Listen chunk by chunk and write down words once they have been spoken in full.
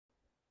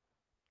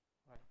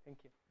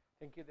Thank you.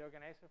 Thank you, the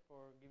organizer,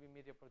 for giving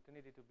me the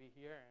opportunity to be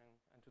here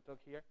and to talk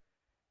here.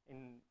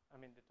 I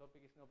mean, the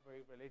topic is not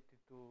very related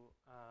to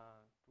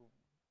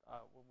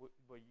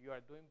what you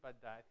are doing, but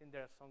I think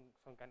there are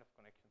some kind of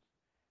connections,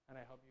 and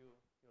I hope you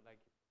like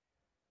it.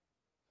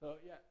 So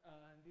yeah,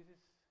 this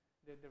is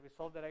the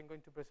result that I'm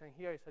going to present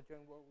here is a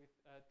joint work with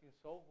Ting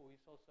Zhou, who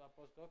is also a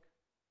postdoc,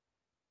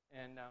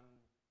 and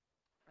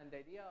the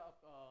idea of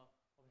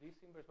this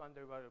inverse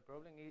boundary value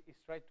problem is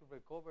try to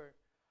recover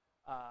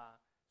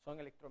some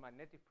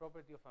electromagnetic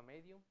property of a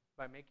medium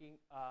by making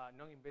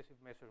non-invasive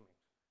measurements.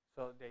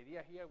 So the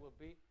idea here will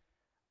be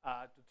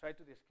to try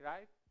to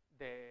describe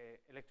the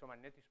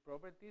electromagnetic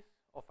properties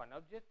of an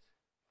object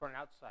from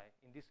outside,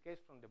 in this case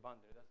from the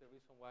boundary. That's the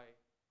reason why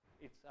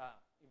it's an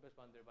inverse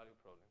boundary value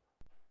problem.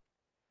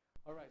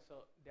 All right,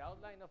 so the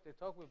outline of the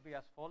talk will be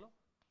as follows.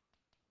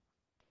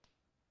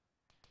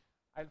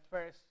 I'll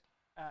first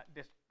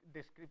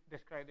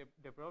describe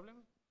the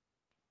problem.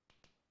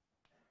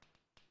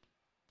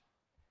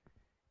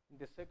 In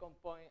the second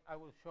point, I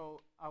will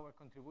show our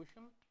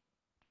contribution.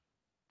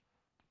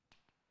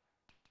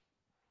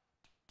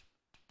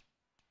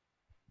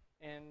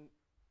 And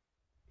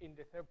in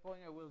the third point,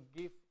 I will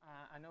give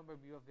an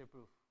overview of the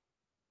proof.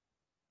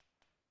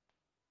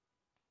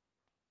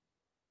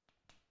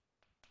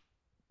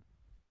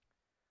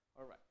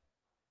 All right.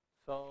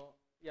 So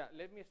yeah,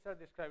 let me start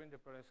describing the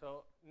problem.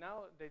 So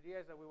now the idea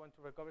is that we want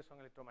to recover some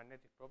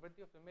electromagnetic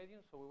property of the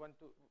medium. So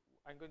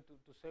I'm going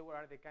to say what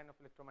are the kind of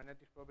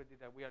electromagnetic properties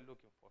that we are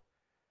looking for.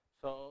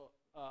 So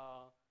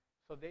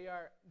so they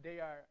are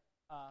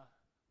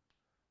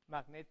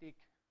magnetic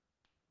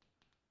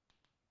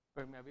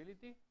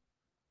permeability,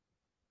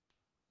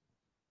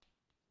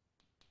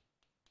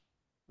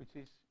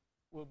 which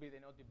will be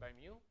denoted by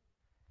mu,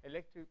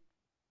 electric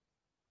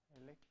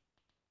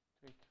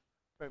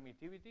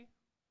permittivity,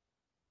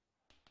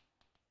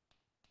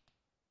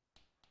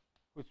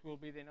 which will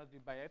be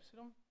denoted by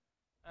epsilon,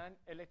 and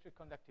electric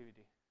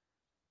conductivity.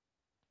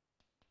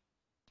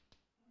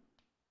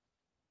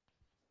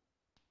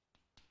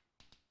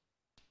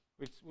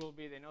 Which will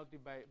be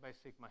denoted by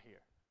sigma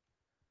here.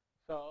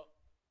 So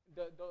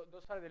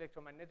those are the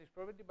electromagnetic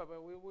properties, but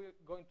we're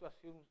going to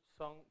assume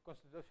some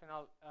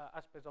constitutional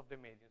aspects of the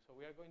medium. So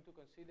we are going to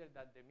consider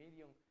that the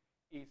medium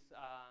is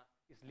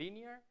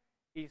linear,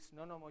 is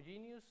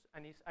non-homogeneous,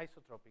 and is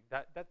isotropic.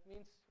 That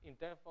means, in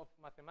terms of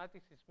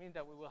mathematics, it means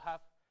that we will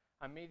have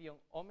a medium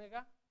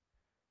omega,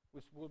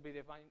 which will be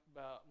defined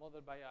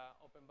modeled by an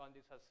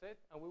open-bounded subset,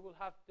 and we will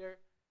have there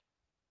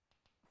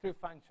three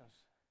functions.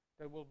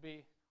 There will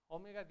be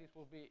omega. This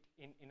will be,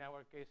 in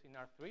our case, in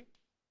R3.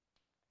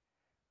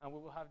 And we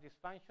will have these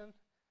functions,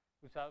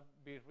 which will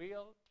be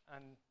real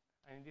and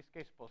in this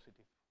case,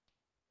 positive.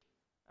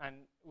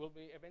 And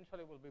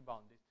eventually will be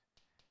bounded.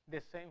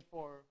 The same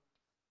for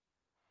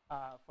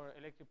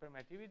electric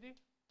permittivity.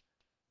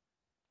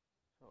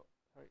 So,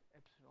 sorry,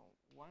 epsilon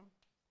 1.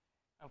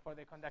 And for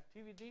the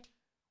conductivity,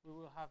 we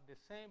will have the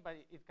same, but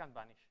it can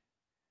vanish.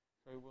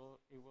 So it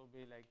will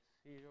be like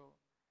 0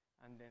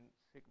 and then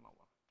sigma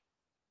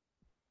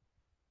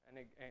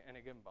 1. And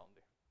again,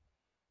 bounded.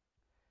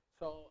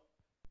 So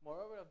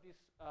moreover of these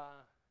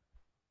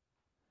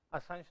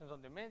assumptions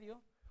on the medium,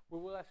 we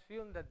will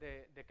assume that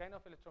the kind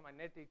of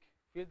electromagnetic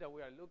field that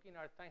we are looking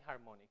are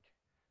time-harmonic.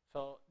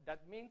 So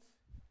that means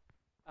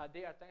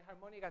they are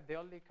time-harmonic, and the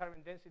only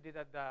current density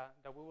that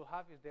we will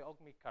have is the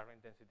ohmic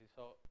current density.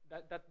 So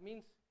that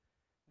means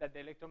that the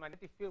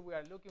electromagnetic field we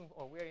are looking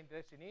or we are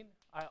interested in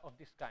are of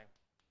this kind,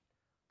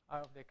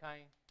 are of the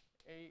kind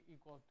A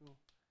equal to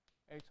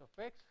h of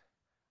x,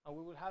 and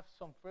we will have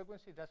some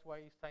frequency. That's why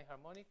it's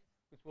time-harmonic,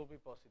 which will be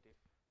positive.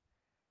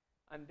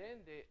 And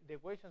then the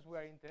equations we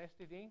are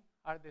interested in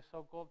are the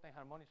so-called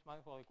time-harmonic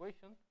Maxwell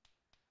equations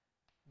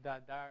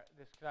that are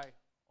described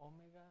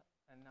omega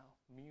and now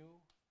mu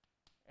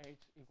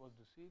h equals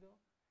to 0,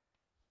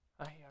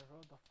 I here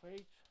root of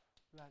h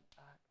plus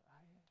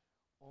I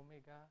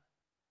omega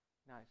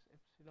nice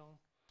epsilon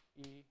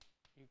e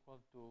equal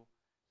to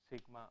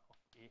sigma of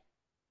e.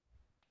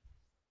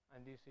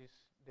 And this is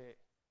the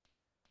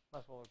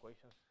Maxwell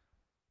equations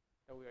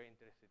that we are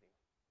interested in.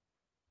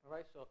 All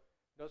right, so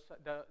those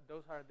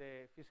are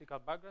the physical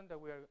background that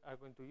we are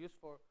going to use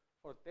for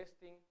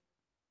testing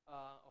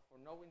or for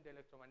knowing the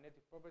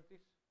electromagnetic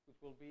properties,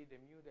 which will be the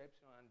mu, the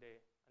epsilon, and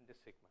the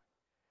sigma.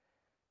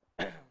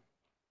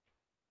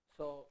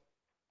 So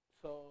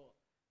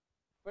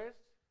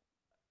first,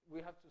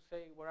 we have to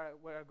say what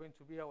are going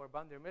to be our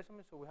boundary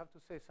measurements. So we have to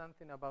say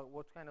something about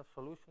what kind of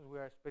solutions we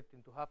are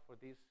expecting to have for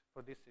this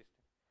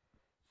system.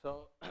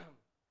 So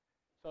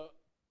so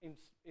in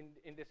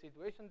the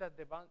situation that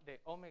the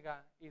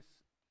omega is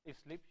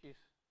Lipschitz,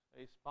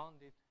 is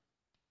bounded,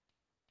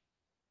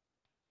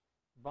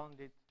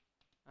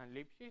 and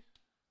Lipschitz,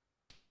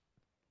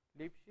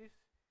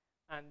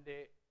 and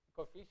the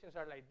coefficients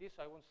are like this.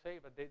 So I won't say,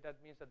 but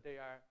that means that they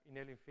are in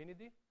L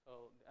infinity.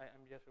 So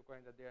I'm just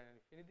requiring that they are in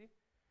L infinity.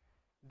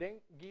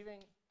 Then, given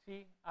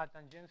T a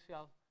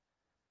tangential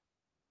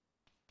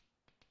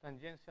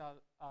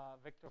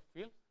vector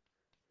field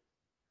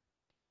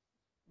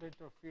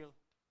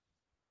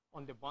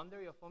on the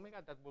boundary of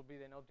omega. That will be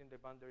denoting the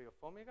boundary of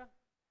omega.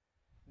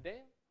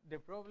 Then the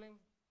problem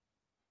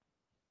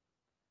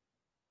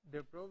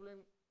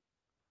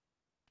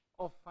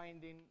of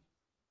finding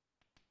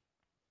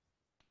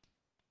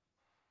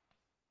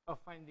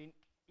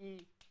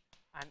E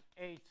and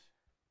H,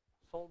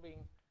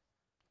 solving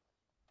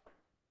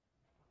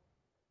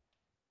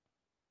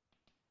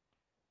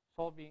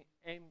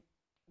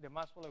the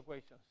Maxwell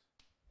equations,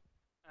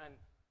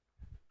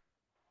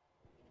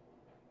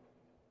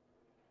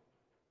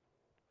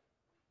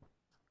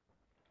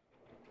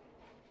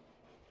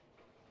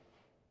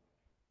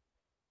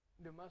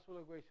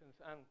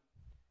 and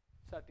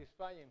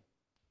satisfying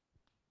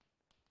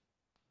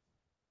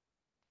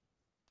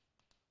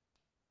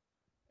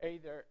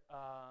either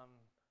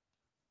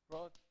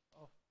rho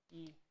of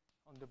E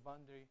on the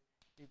boundary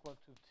equal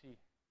to T,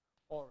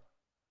 or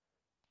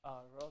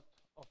rho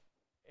of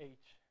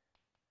H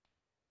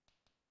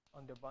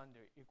on the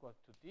boundary equal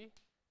to T.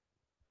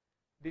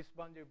 This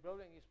boundary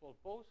problem is well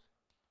posed.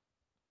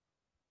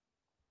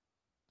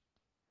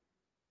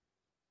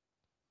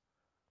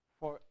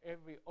 For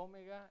every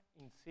omega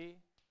in C,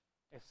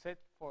 a set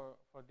for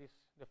the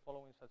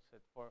following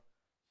subset, for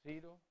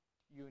 0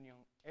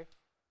 union F,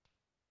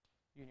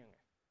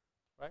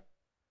 right?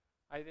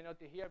 I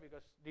denote it here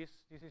because this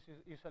is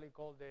usually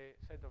called the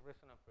set of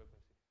resonant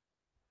frequencies.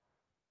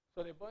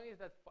 So the point is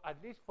that at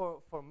least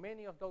for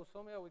many of those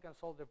omega, we can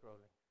solve the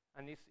problem,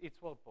 and it's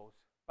well posed,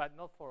 but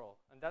not for all,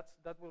 and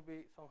that will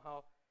be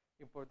somehow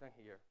important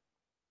here.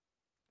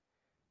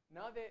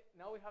 Now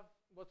we have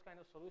what kind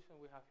of solution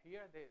we have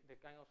here, the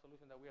kind of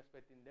solution that we are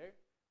expecting there.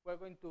 We're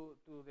going to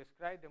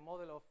describe the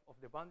model of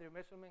the boundary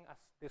measurement as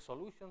the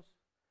solutions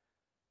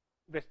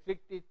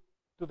restricted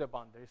to the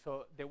boundary.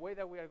 So the way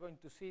that we are going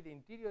to see the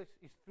interior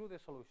is through the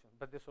solution,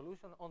 but the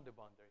solution on the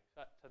boundary.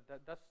 So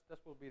that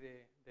will be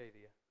the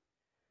idea.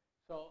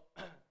 So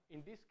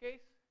in this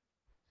case,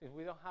 since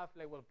we don't have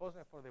like well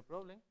posedness for the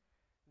problem,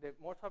 the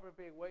most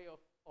appropriate way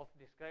of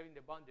describing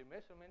the boundary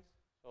measurements,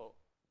 so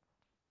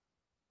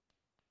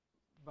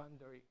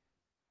boundary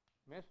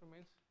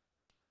measurements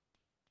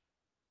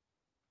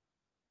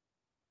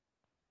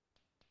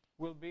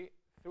will be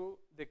through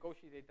the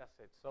Cauchy data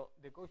set. So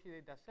the Cauchy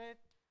data set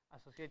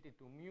associated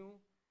to mu,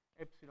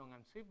 epsilon,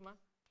 and sigma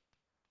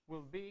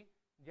will be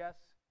just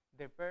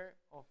the pair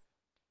of,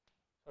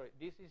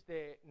 this is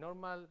the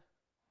normal,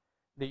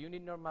 the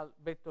unit normal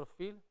vector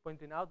field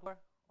pointing outward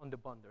on the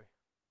boundary.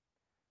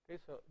 Okay,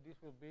 so this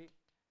will be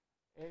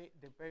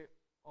the pair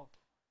of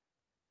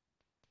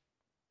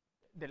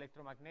the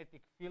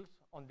electromagnetic fields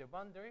on the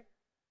boundary,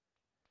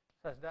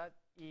 such that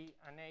E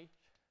and H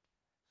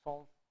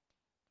solve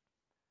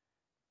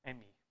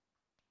ME.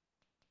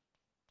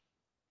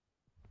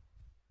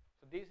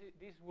 So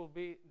this will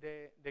be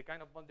the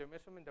kind of boundary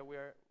measurement that we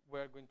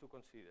are going to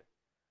consider.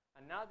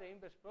 And now the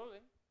inverse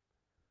problem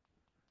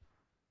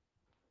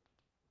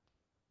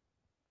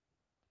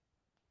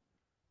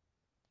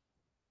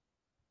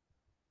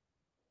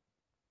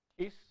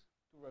is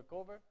to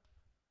recover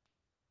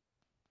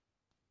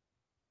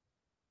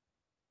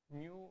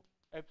mu,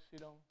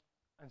 epsilon,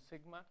 and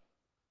sigma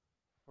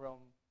from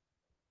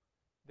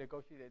the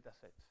Cauchy data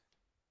sets,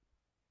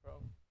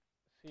 from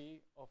C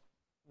of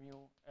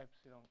mu,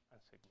 epsilon, and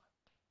sigma.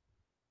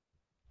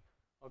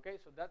 Okay,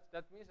 so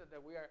that means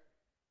that we are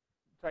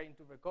trying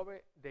to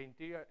recover the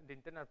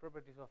internal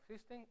properties of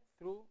system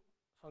through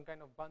some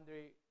kind of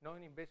boundary,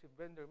 non-invasive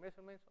boundary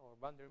measurements, or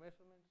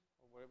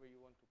whatever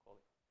you want to call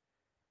it.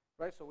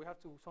 Right, so we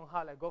have to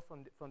somehow like go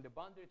from the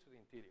boundary to the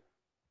interior.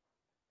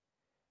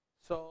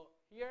 So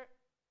here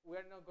we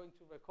are not going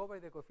to recover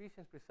the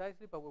coefficients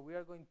precisely, but what we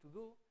are going to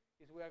do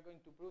is we are going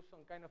to prove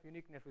some kind of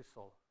uniqueness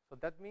result. So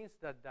that means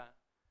that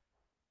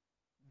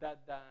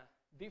the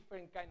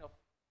different kind of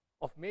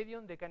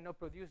medium, they cannot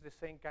produce the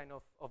same kind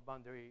of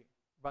boundary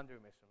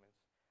measurements.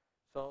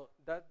 So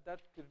that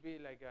could be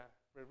like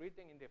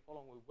rewritten in the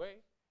following way.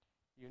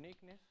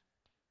 Uniqueness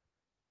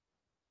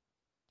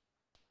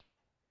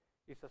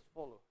is as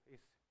follows: is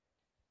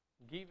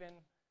given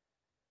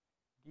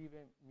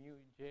mu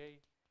j,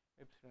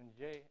 epsilon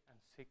j, and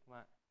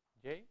sigma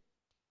j,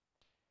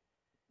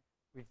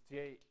 with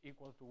j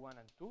equal to 1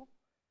 and 2,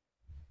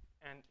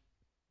 and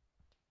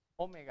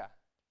omega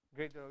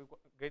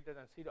greater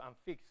than 0 and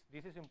fixed.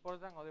 This is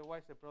important,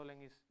 otherwise the problem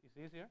is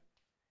easier.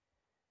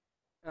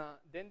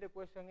 Then the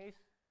question is,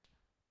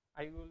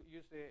 I will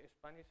use the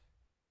Spanish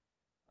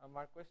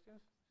mark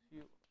questions.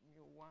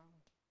 Mu1,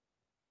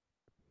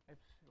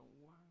 epsilon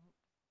 1,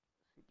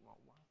 sigma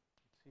 1,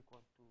 it's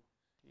equal to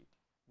C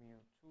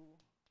mu2,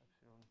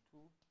 epsilon 2,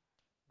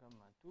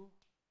 gamma 2,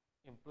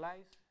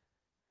 implies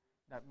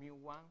that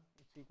mu1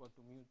 is equal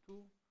to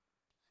mu2,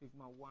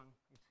 sigma 1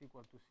 is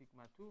equal to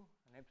sigma 2,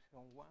 and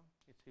epsilon 1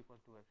 is equal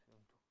to epsilon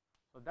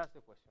 2. So that's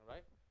the question,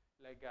 right?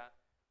 Like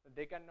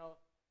they cannot,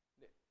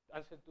 the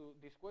answer to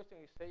this question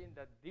is saying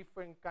that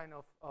different kind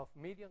of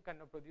medium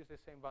cannot produce the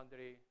same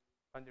boundary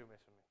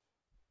measurements.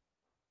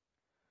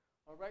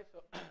 All right, so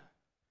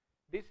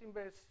this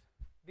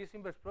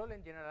inverse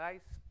problem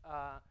generalizes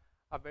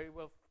a very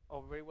well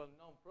or very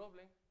well-known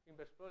problem,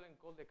 inverse problem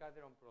called the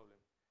Calderón problem,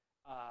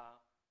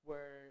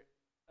 where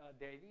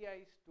the idea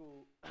is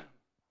to,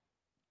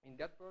 in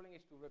that problem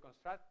is to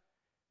reconstruct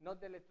not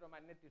the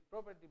electromagnetic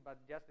property, but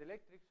just the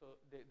electric. So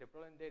the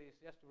problem there is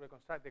just to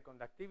reconstruct the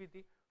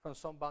conductivity from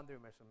some boundary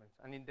measurements.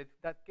 And in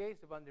that case,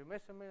 the boundary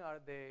measurements are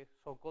the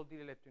so-called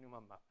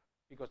electro-Newman map,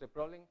 because the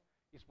problem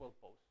is well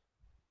posed.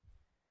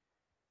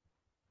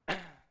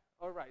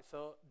 All right,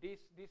 so this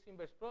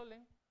inverse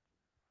problem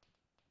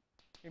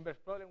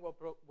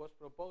was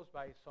proposed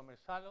by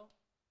Somersalo,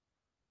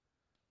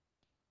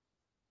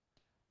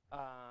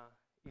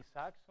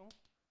 Isaacson,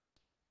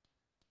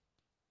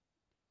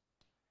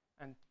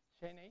 and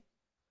Cheney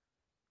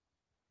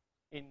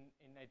in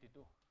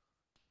 92.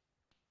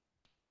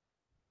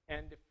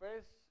 And the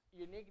first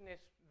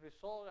uniqueness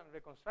result and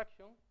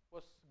reconstruction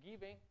was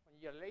given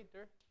 1 year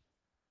later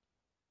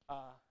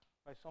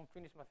by some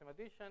Finnish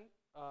mathematician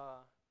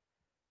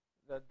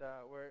that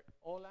were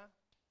Ola,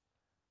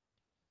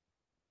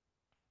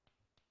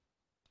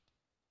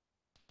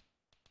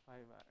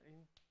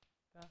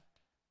 Paivarinta,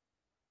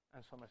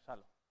 and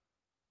Somersalo.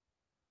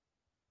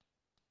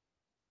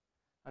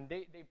 And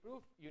they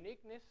proved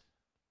uniqueness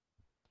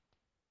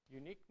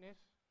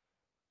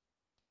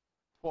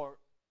for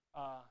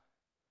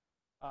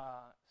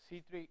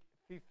C3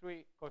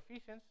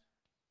 coefficients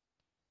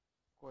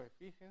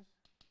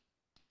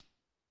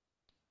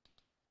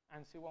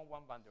and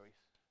C11 boundaries.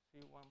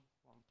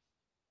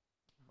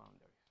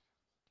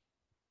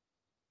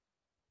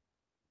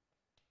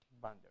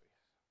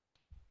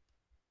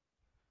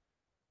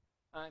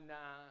 And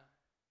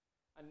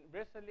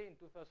recently in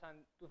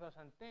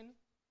 2010,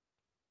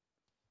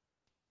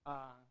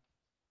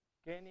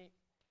 Kenny,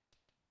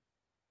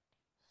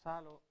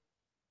 Salo,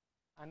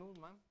 and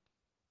Ullman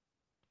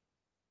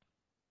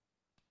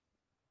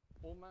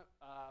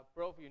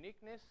proved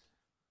uniqueness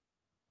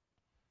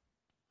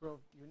for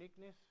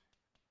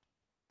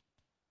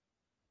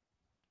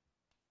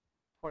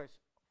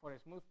a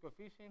smooth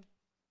coefficient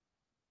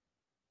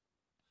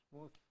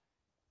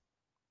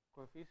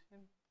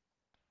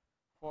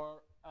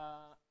for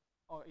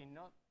or in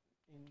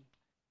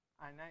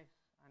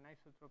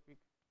anisotropic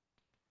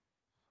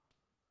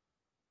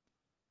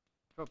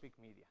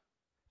media.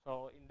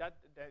 So in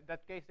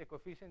that case, the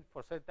coefficient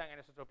for certain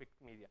anisotropic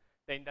media.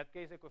 Then in that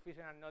case, the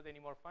coefficient are not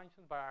anymore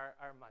functions, but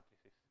are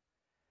matrices.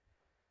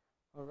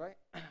 All right.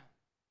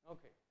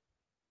 Okay.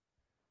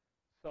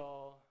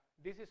 So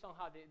this is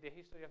somehow the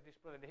history of this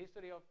problem. The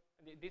history of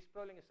this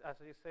problem is, as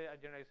I say, a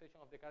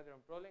generalization of the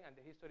Calderón problem, and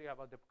the history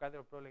about the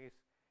Calderón problem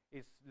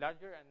is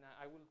larger, and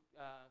I will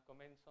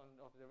comment some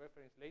of the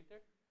reference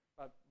later.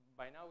 But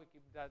by now, we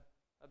keep that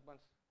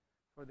advance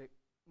for the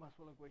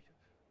Maxwell equations.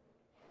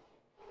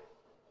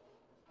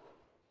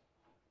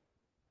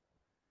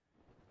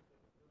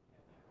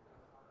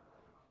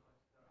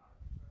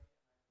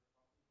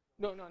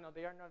 No,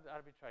 they are not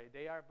arbitrary.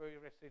 They are very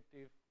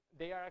restrictive.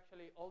 They are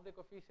actually, all the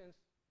coefficients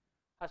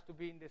has to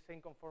be in the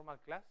same conformal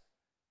class.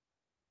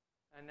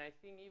 And I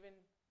think even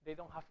they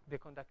don't have the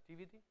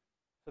conductivity,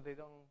 so they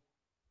don't.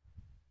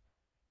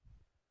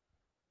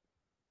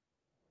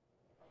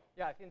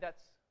 Yeah, I think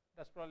that's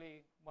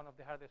probably one of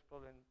the hardest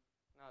problems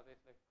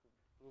nowadays, like to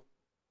prove.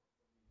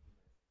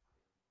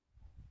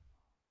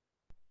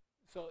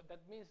 So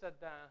that means that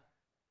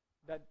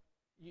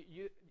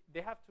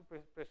they have to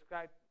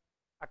prescribe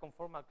a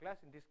conformal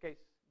class. In this case,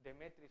 the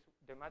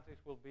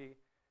matrix will be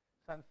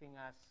something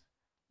as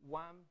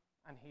 1,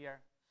 and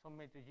here some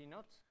matrix G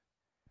naughts.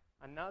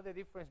 And now the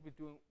difference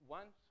between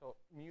 1, so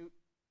mu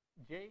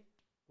J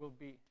will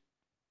be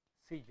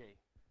Cj,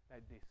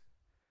 like this.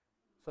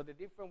 So the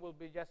difference will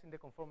be just in the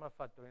conformal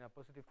factor, in a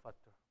positive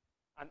factor.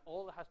 And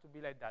all has to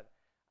be like that.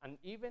 And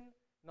even,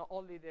 not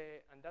only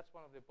and that's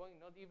one of the points,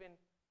 not even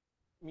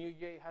mu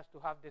J has to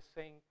have the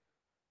same,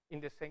 in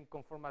the same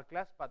conformal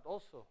class, but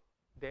also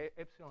the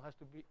epsilon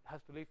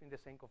has to live in the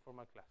same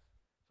conformal class.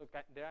 So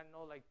there are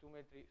no like two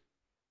matrices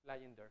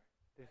lying there.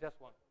 There's just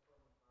one.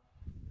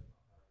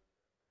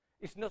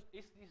 It's not.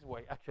 It's this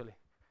way actually.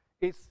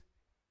 It's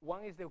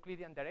one is the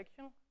Euclidean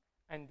direction,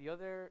 and the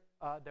other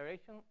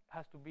direction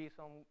has to be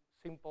some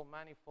simple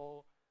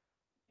manifold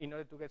in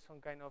order to get some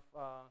kind of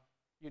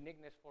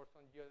uniqueness for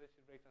some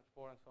geodesic ray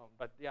transport and so on.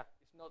 But yeah,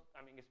 it's not.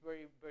 I mean, it's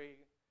very, very.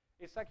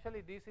 It's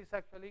actually this is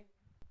actually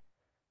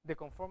the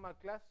conformal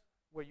class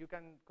where you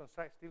can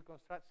still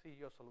construct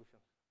CGO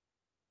solutions.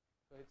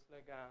 So it's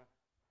like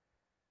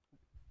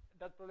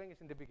that problem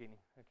is in the beginning,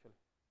 actually.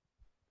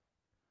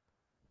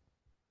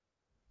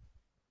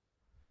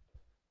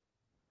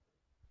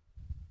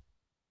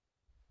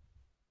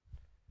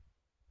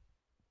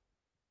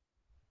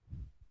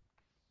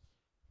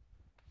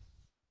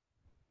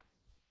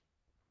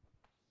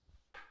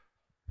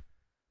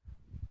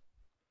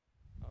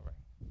 All right.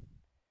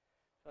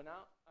 So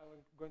now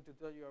I'm going to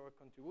tell you our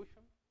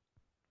contribution.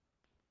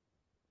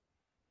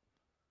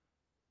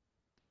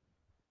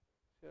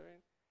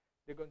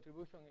 The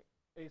contribution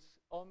is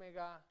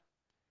omega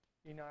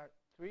in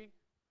R3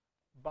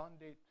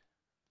 bounded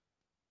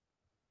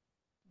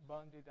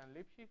and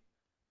Lipschitz,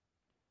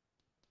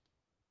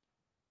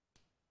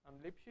 I'm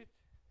Lipschitz.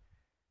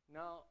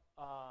 Now,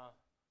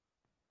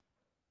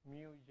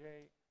 mu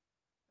j,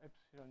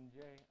 epsilon j,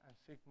 and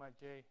sigma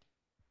j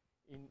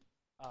in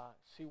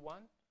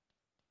C1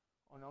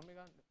 on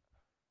omega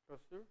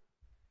cluster,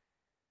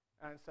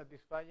 and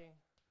satisfying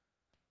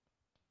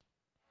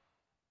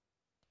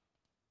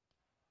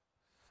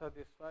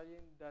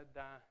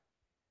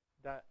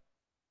that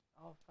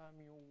alpha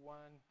mu 1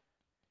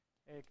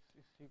 x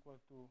is equal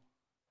to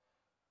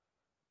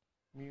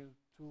mu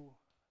 2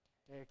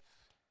 x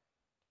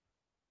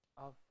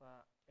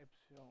alpha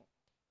epsilon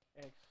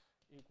x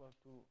equal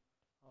to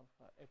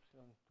alpha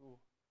epsilon 2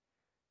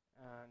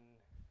 and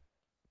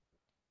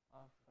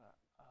alpha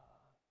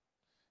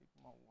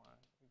sigma 1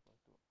 equal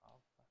to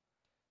alpha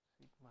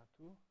sigma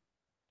 2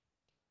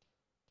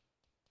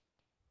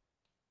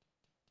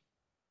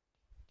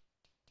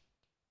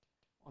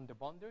 on the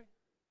boundary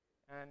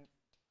and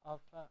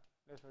alpha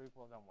less or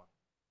equal than 1.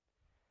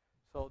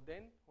 So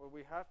then what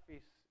we have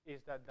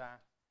is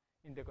that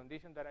in the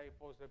condition that I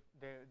pose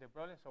the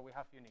problem, so we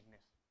have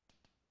uniqueness.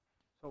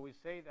 So we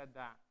say that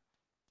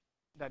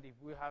that if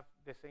we have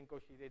the same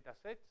Cauchy data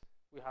sets,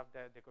 we have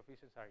the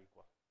coefficients are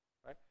equal,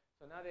 right?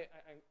 So now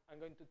I'm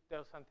going to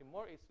tell something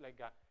more. It's like,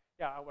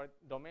 yeah, our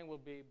domain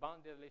will be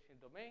boundary relation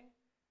domain.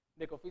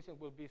 The coefficient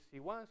will be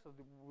C1, so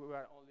we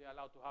are only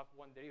allowed to have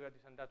one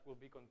derivative, and that will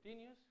be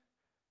continuous.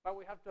 But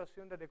we have to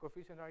assume that the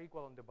coefficients are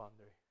equal on the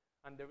boundary.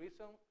 And the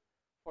reason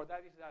for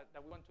that is that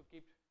we want to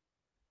keep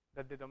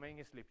that the domain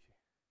is Lipschitz.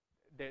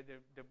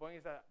 The point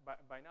is that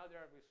by now there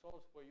are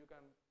results where you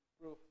can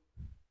prove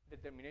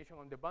determination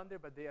on the boundary,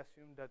 but they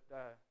assume that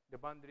the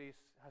boundary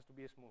has to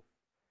be smooth.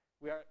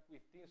 With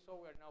Ting Zhou,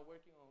 we are now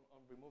working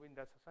on removing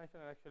that assumption.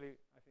 And actually,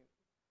 I think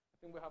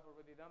we have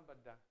already done,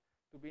 but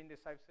to be in the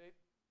safe state,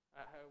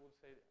 I will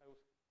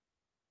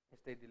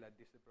state it like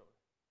this, the problem.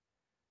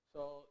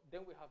 So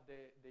then we have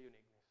the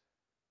uniqueness.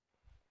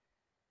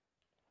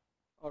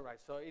 All right,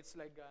 so it's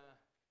like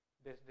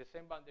the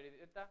same boundary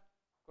data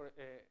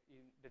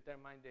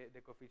determine the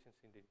coefficients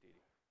in the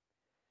interior.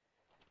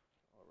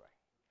 All right.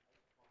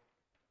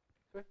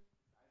 Sorry?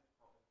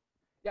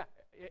 Yeah,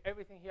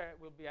 everything here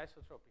will be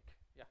isotropic.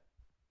 Yeah.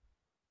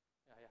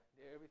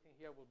 Everything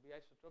here will be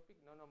isotropic,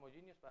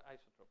 non-homogeneous, but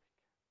isotropic.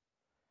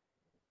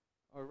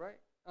 All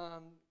right.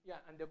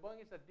 Yeah, and the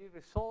point is that this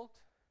result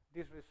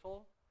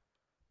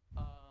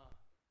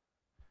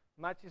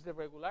matches the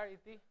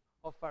regularity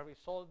of a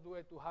result due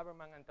to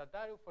Haberman and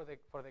Tataru for the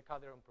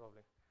Calderón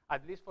problem,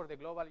 at least for the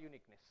global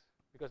uniqueness,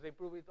 because they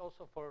prove it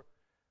also for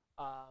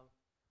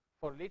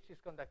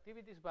Lipschitz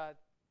conductivities, but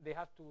they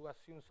have to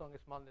assume some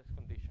smallness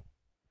condition.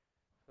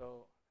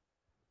 So.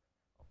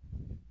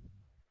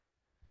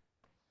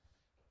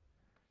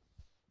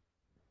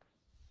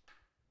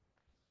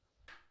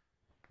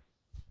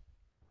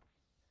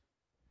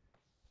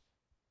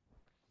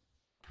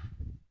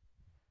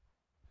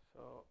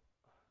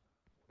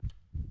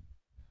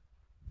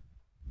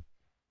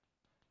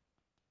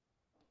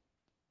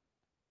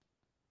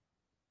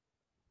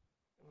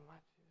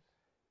 Matches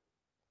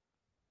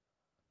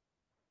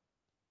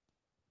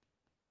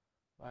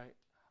by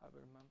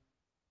Haberman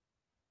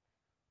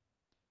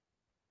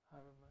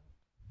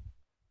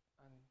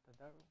and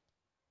Tataru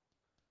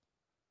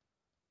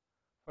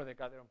for the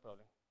Calderón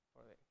problem.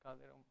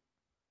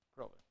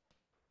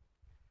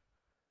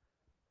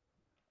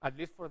 At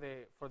least for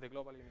the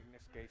global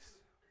uniqueness case.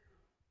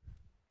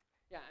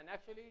 Yeah, and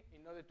actually,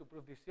 in order to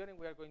prove this theorem,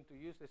 we are going to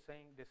use the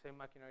same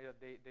machinery that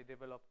they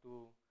developed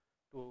to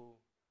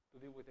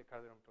deal with the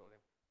Calderón problem.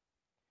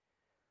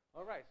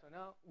 All right, so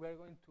now we are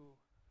going to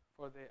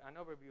an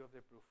overview of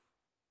the proof.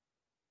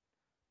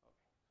 Okay,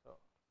 so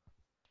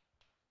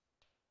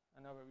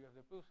an overview of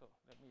the proof. So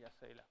let me just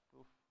say la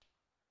proof.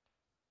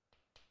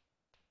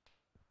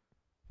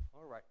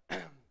 All right.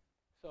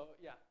 So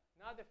yeah,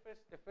 now the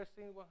first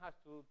thing one has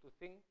to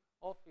think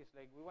of is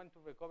like we want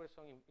to recover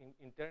some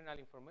internal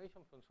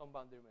information from some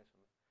boundary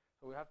measurement.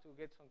 So we have to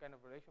get some kind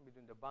of relation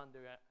between the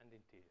boundary and the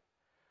interior.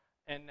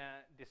 And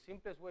the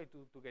simplest way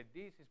to get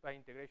this is by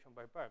integration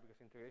by part, because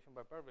integration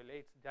by part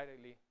relates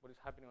directly what is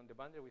happening on the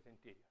boundary with the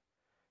interior.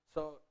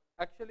 So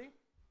actually,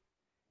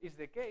 it's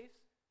the case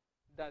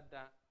that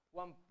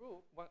one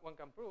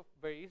can prove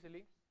very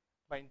easily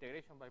by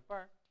integration by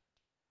part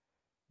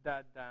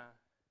that,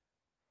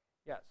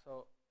 yeah,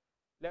 so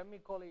let me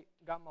call it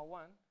gamma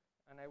 1,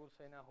 and I will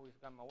say now who is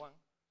gamma 1,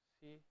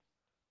 C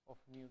of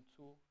mu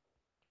 2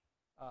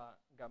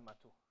 gamma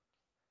 2.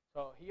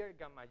 So here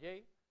gamma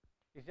j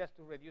is just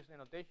to reduce the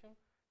notation.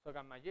 So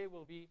gamma j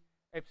will be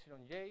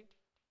epsilon j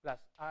plus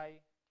I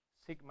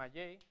sigma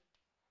j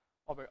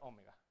over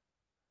omega.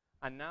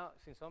 And now,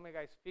 since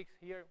omega is fixed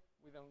here,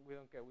 we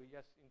don't care. We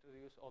just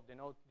introduce or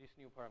denote this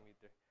new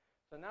parameter.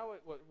 So now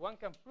what one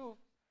can prove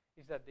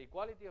is that the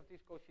equality of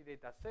these Cauchy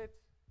data sets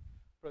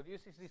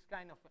produces this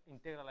kind of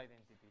integral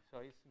identity. So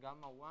it's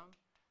gamma 1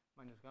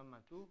 minus gamma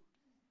 2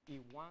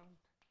 E1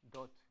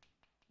 dot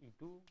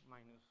E2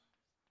 minus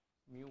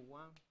mu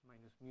 1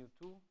 minus mu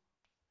 2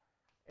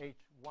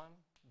 H1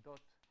 dot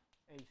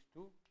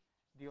H2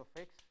 d of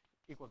x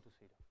equal to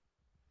 0.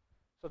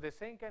 So the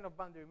same kind of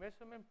boundary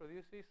measurement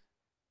produces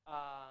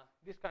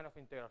this kind of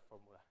integral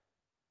formula,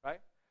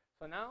 right?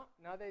 So now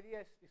the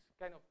idea is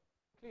kind of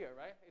clear,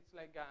 right? It's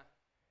like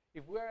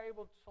if we are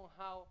able to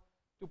somehow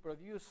to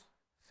produce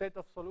set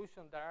of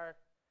solutions that are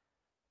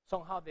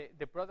somehow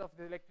the product of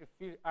the electric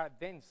field are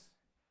dense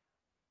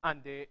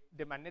and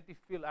the magnetic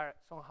field are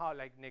somehow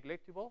like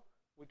neglectable,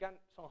 we can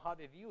somehow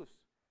deduce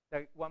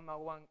that 1 ×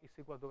 1 is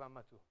equal to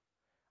gamma 2.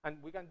 And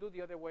we can do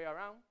the other way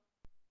around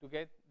to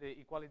get the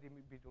equality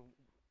between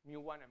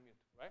mu1 and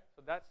mu2, right?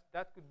 So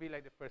that could be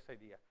like the first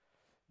idea.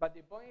 But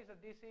the point is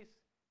that this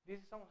is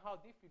somehow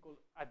difficult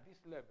at this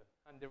level.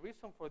 And the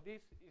reason for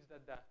this is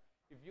that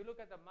if you look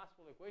at the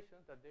Maxwell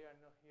equations, that they are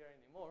not here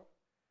anymore,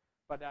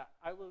 but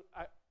I will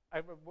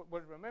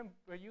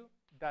remember you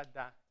that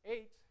the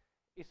H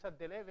is at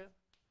the level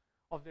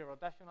of the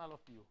rotational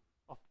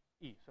of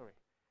E, sorry.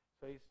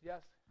 So it's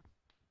just,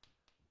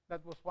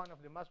 that was one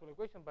of the Maxwell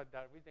equations, but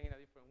they're written in a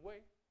different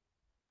way.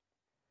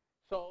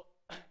 So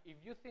if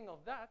you think of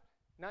that,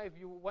 now if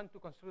you want to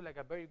construct like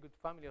a very good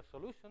family of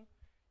solutions,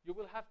 you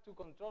will have to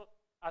control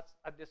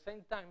at the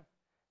same time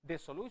the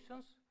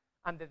solutions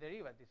and the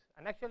derivatives.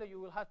 And actually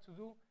you will have to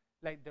do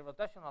like the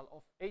rotational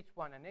of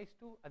H1 and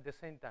H2 at the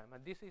same time.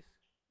 And this is,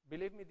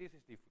 believe me, this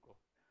is difficult.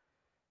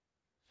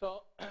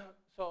 So,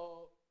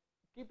 so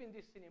keeping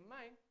this thing in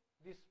mind,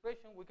 this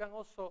expression we can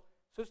also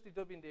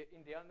substitute in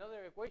the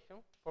another equation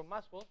for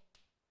Maxwell,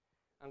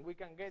 and we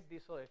can get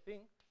this other thing.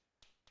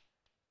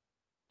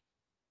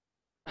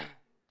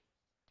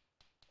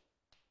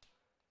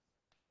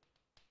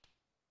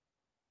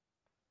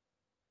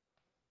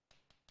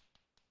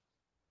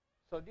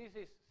 So this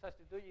is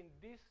substituting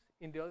this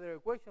in the other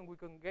equation, we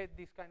can get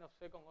this kind of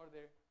second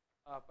order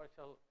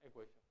partial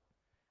equation.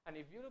 And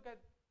if you look at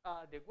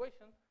the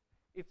equation,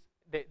 it's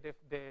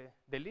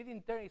the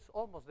leading term is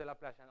almost the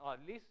Laplacian, or at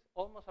least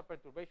almost a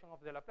perturbation of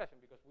the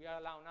Laplacian, because we are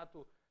allowed now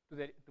to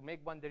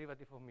make one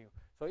derivative of mu.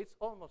 So it's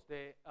almost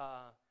a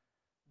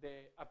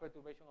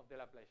perturbation of the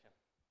Laplacian.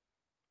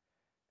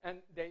 And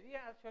the idea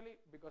actually,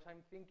 because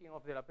I'm thinking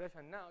of the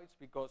Laplacian now, it's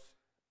because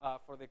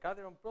for the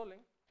Calderón problem,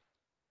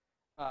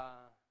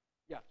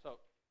 yeah, so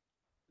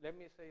let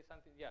me say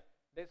something. Yeah,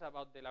 this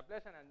about the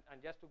Laplacian,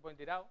 and just to point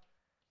it out,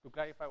 to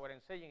clarify what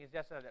I'm saying, is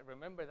just that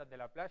remember that the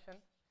Laplacian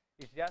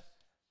is just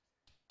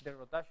the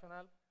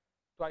rotational,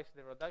 twice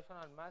the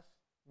rotational mass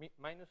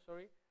minus,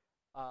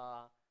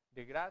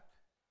 the grad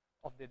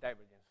of the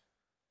divergence.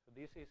 So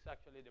this is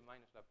actually the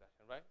minus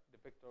Laplacian, right? The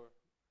vector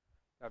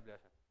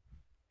Laplacian.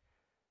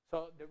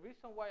 So the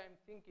reason why I'm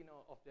thinking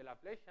of the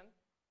Laplacian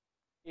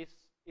is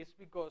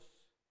because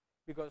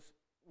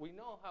we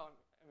know how,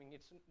 I mean,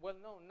 it's well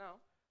known now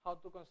how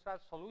to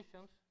construct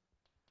solutions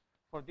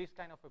for this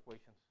kind of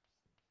equations.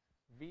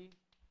 V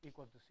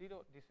equal to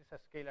 0, this is a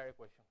scalar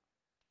equation.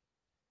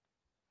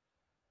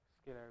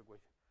 Scalar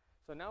equation.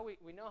 So now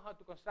we know how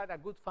to construct a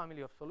good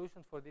family of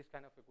solutions for this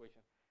kind of equation.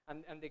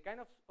 And the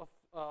kind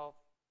of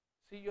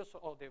CEOs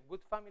of the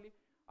good family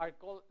are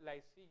called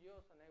like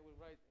CEOs, and I will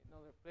write in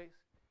another place.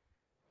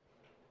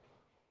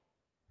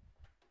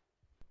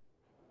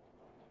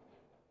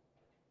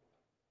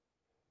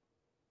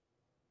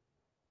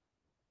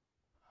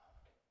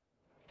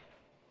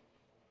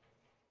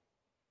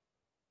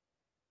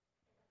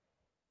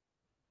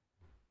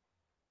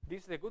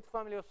 This is a good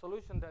family of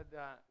solutions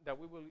that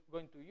we will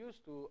going to use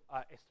to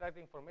extract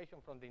information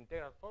from the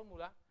integral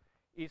formula.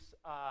 Is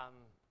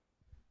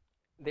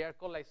they are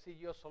called like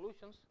CGO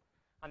solutions,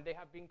 and they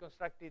have been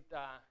constructed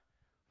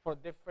for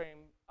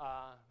different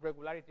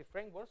regularity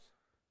frameworks.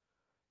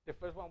 The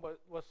first one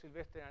was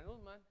Sylvester and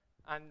Ullman,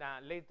 and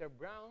later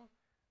Brown,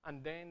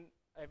 and then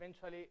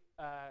eventually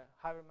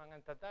Haberman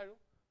and Tataru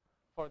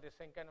for the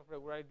same kind of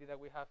regularity that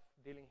we have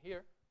dealing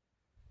here.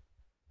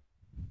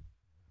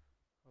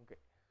 Okay.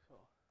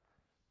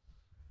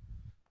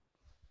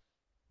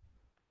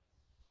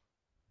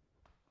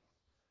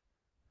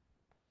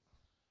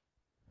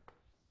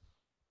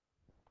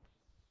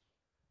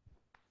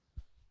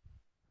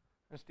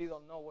 I still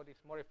don't know what is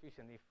more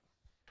efficient, if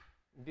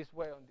this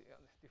way or the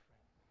other is different.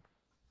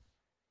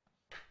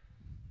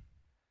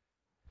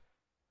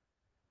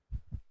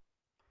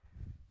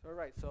 So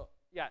right, so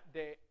yeah,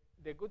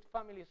 the good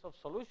families of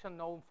solution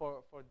known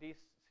for this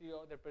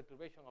CGO, the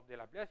perturbation of the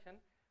Laplacian,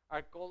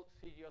 are called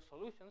CGO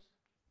solutions.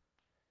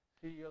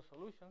 CGO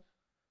solutions.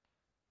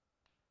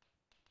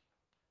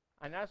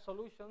 And are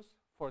solutions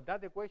for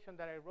that equation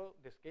that I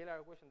wrote, the scalar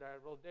equation that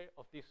I wrote there,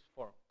 of this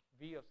form.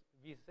 V of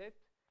Vz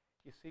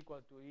is equal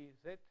to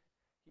Ez.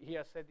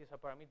 Here Z is a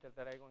parameter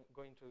that I'm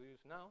going to introduce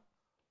now.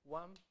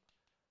 1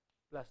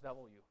 plus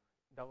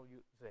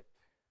Wz.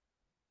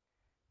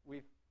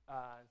 With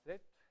Z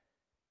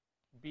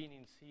being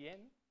in Cn.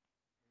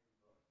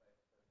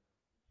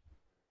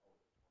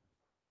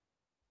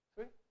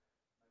 Sorry?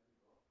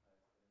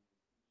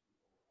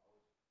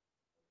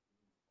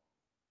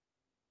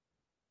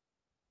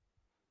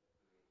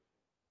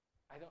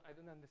 I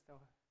don't understand.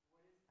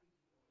 What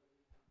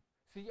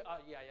is CGO?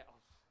 Yeah. Oh.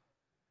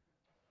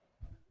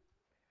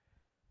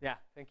 Yeah,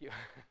 thank you.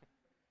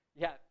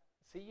 Yeah,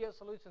 CGO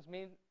solutions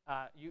mean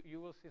you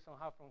will see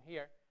somehow from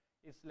here.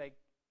 It's like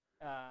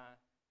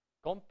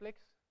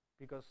complex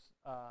because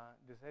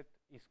the set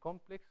is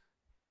complex.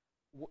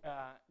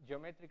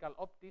 Geometrical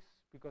optics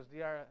because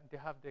they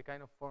have the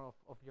kind of form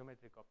of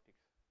geometric optics.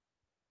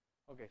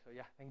 Okay, so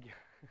yeah, thank you.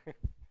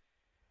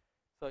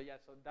 So yeah,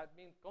 so that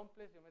means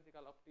complex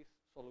geometrical optics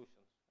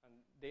solutions,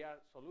 and they are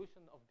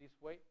solutions of this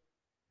way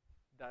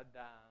that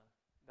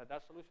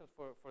are solutions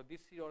for this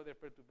zero-order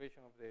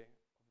perturbation of the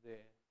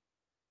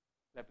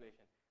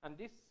Laplacian. And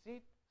this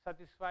set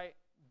satisfy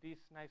this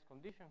nice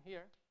condition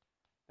here,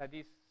 that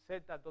is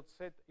set that dot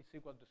set is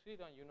equal to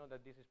 0, and you know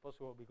that this is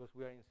possible because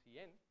we are in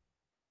Cn.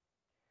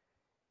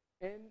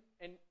 And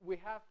we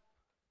have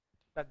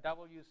that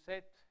W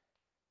set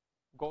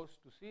goes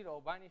to 0,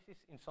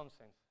 vanishes in some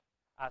sense,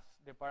 as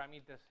the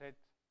parameter set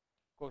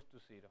goes to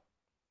 0.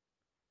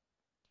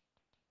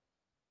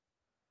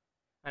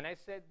 And I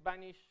said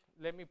vanish,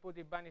 let me put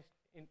it vanish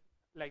in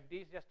like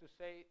this just to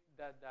say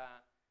that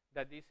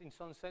that is in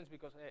some sense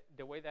because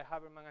the way that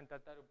Haberman and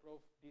Tataru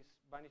proved this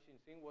vanishing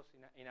thing was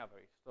in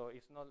average. So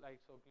it's not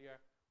like so clear,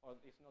 or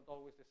it's not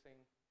always the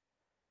same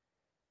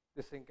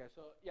case.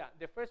 So yeah,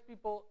 the first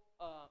people,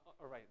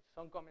 all right,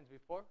 some comments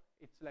before.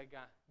 It's like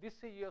this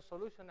CGO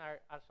solution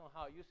are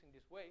somehow using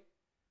this way,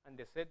 and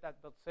the set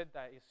that dot set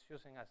that is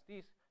choosing as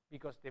this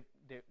because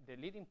the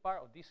leading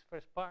part of this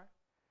first part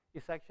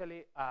is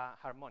actually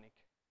harmonic.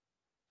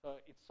 So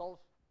it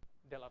solves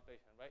the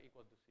Laplacian, right,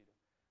 equal to 0.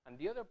 And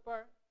the other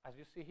part, as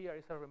you see here,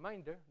 is a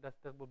reminder. That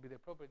will be the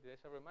property.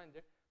 It's a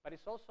reminder, but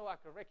it's also a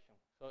correction.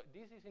 So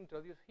this is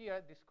introduced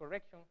here. This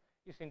correction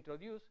is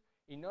introduced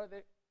in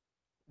order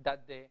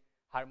that the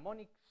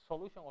harmonic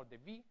solution, or the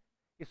V,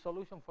 is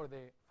solution for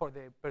the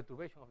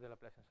perturbation of the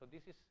Laplacian. So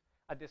this is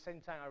at the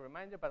same time a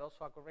reminder, but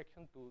also a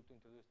correction to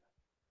introduce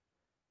that.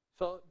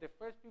 So the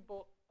first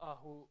people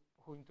who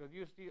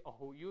introduced it, or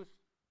who used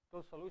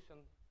those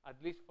solutions, at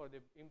least for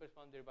the inverse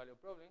boundary value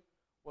problem,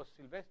 was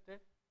Sylvester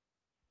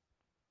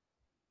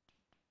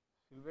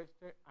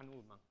and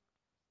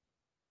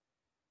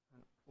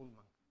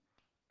Ullmann.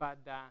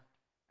 But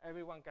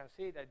everyone can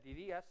see that the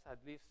ideas, at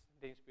least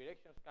the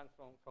inspirations, come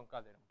from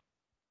Calderón.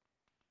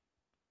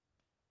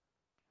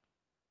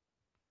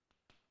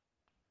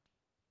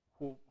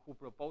 Who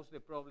proposed the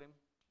problem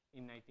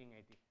in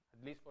 1980,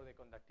 at least for the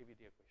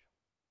conductivity equation.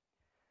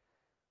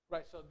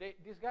 Right, so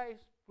these guys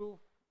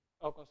proved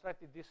or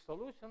constructed this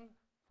solution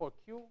for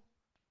Q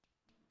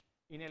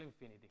in L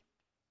infinity.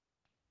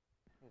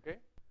 Okay?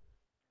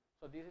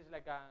 So this is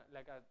like a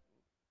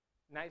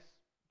nice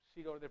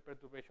zero-order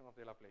perturbation of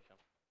the Laplacian.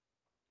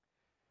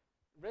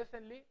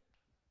 Recently,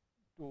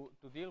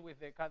 to deal with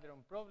the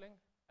Calderón problem,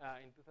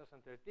 in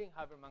 2013,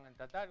 Haberman and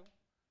Tataru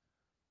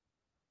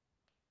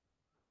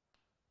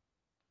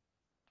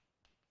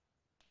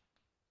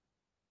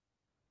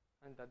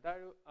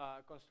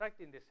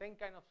constructing the same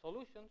kind of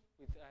solutions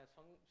with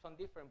some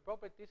different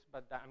properties,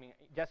 but I mean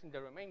just in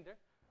the remainder,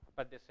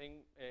 but the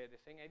same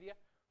idea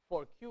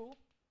for Q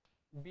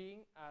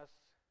being as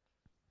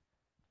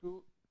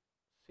 2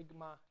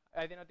 sigma.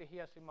 I denoted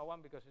here sigma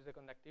 1 because it's the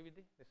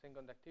conductivity, the same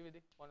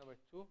conductivity,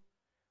 1/2,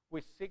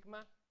 with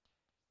sigma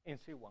in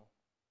C1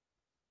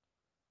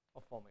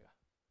 of omega.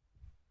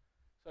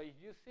 So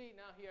if you see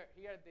now here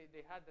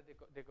they had that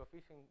the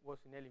coefficient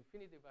was in L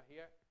infinity, but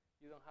here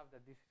you don't have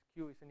that this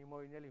Q is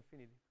anymore in L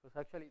infinity, because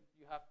actually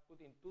you have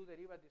put in 2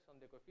 derivatives on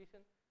the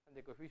coefficient, and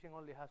the coefficient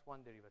only has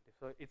 1 derivative.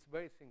 So it's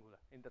very singular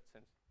in that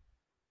sense.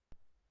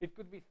 It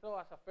could be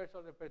thought as a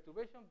first-order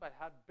perturbation, but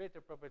had better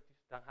properties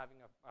than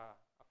having a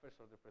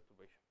first-order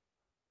perturbation.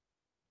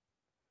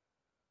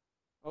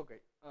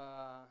 Okay,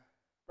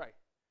 right.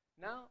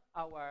 Now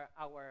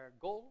our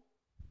goal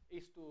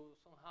is to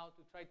somehow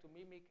to try to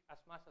mimic as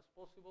much as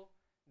possible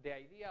the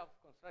idea of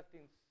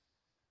constructing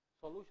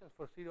solutions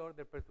for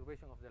zero-order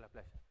perturbation of the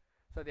Laplacian.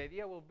 So the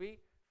idea will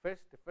be,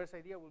 the first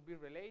idea will be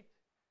relate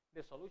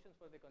the solutions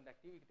for the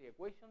conductivity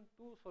equation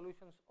to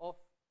solutions of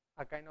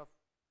a kind of,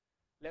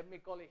 let me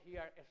call it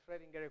here a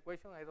Schrödinger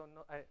equation. I don't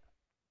know,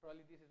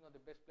 probably this is not the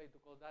best place to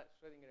call that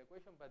Schrödinger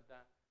equation, but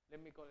let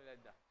me call it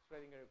like that,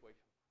 Schrödinger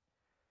equation.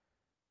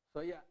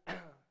 So yeah,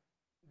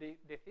 the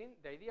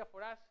idea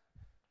for us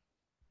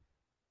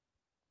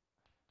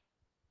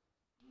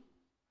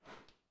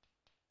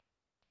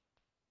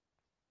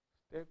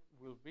step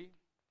will be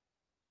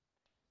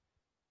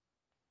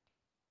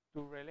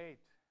to relate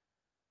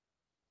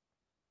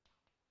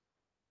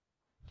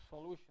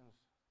solutions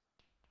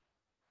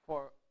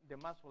for the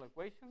Maxwell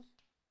equations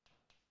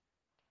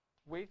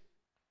with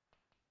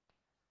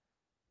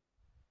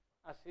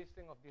a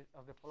system of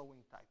the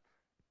following type.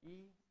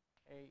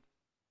 E8.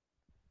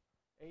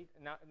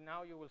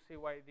 Now you will see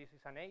why this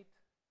is an 8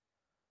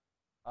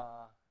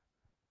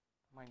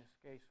 minus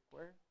k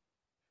squared.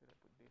 Should I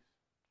put this?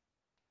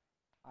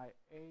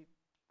 I8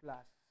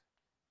 plus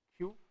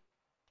Q,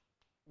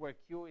 where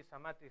Q is a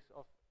matrix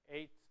of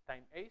 8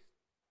 times 8,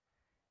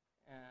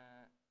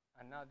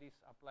 and now this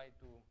applied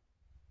to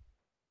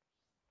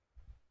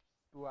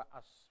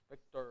a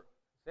vector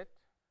Z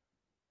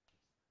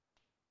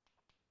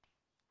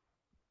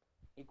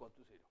equal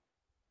to 0.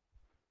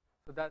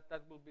 So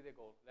that will be the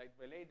goal, like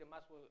relate the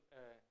Maxwell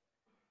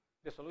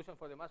the solution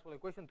for the Maxwell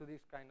equation to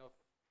this kind of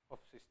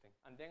system.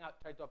 And then I'll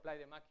try to apply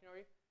the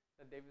machinery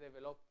that they've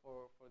developed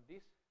for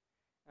this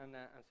and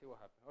see what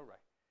happens. All right.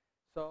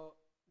 So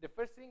the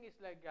first thing is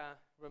like,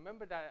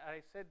 remember that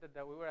I said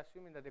that we were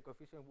assuming that the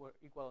coefficients were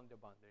equal on the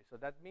boundary. So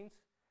that means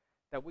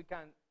that we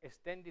can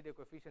extend the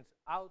coefficients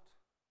out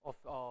of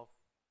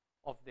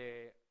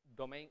the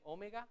domain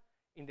omega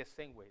in the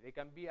same way. They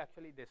can be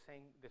actually the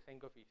same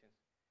coefficients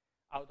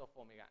out of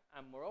omega.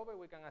 And moreover,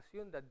 we can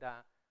assume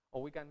that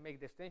or we can make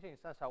the extension in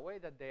such a way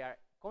that they are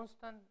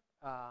constant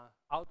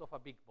out of a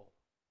big ball,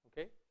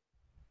 okay?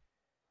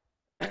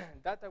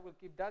 That I will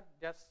keep that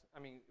just, I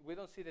mean, we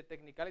don't see the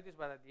technicalities,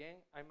 but at the end,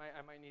 I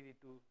might need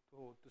it to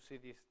see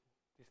this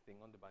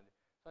thing on the boundary.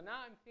 So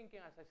now I'm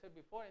thinking, as I said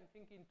before, I'm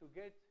thinking to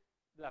get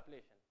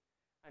Laplacian.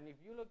 And if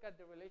you look at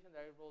the relation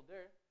that I wrote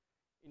there,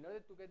 in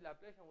order to get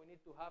Laplacian, we need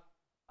to have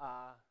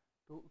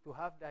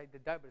the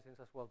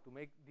divergence as well to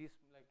make this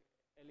like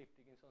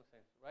elliptic in some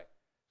sense, right?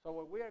 So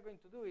what we are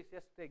going to do is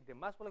just take the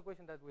Maxwell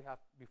equation that we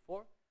have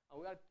before, and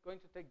we are going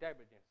to take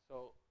divergence.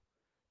 So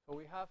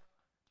we have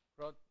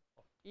rho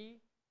of E.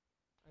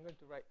 I'm going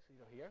to write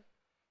 0 here.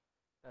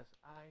 That's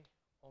I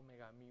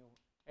omega mu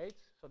h.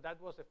 So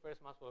that was the first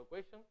Maxwell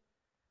equation.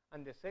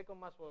 And the second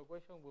Maxwell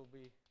equation will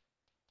be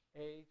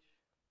h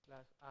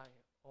plus I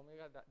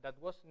omega. That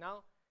was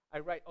now, I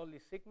write only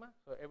sigma.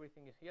 So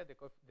everything is here. The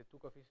two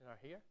coefficients are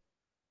here.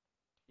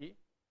 E.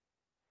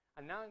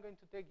 And now I'm going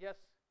to take just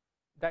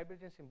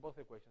divergence in both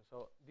equations.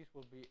 So this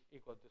will be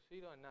equal to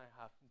 0. And now I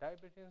have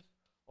divergence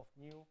of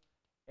mu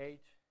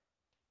h,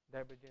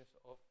 divergence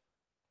of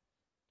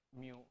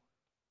mu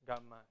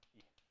gamma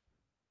E.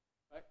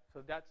 Right?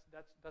 So that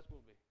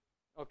will be.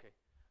 Okay.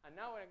 And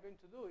now what I'm going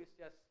to do is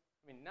just,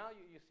 I mean, now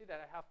you see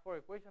that I have 4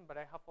 equations, but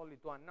I have only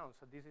 2 unknowns.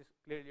 So this is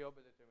clearly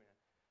over-determinant.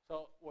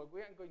 So what we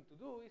are going to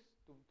do is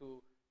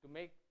to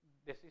make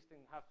the system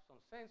have some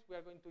sense, we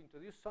are going to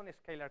introduce some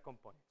scalar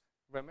components.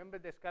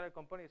 Remember, the scalar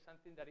component is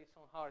something that is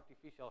somehow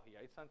artificial here.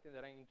 It's something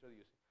that I'm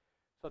introducing.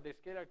 So the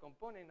scalar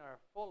component are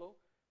follow.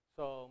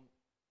 So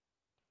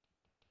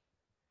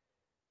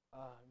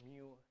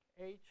mu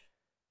h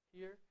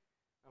here,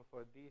 and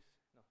for this,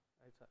 no,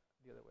 it's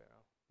the other way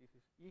around. This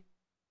is E.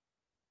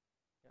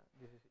 Yeah,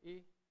 this is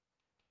E.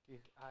 This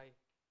is I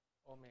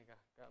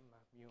omega gamma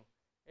mu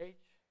h.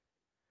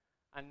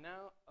 And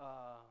now,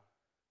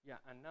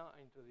 and now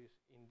I introduce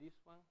in this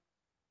one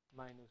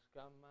minus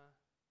gamma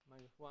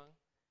minus 1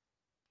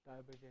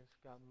 divergence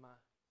gamma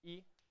E,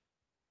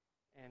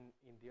 and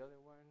in the other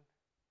one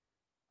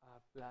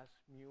plus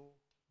mu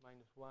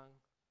minus 1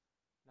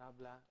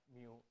 nabla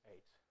mu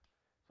h.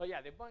 So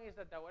yeah, the point is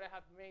that what I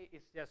have made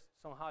is just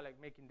somehow like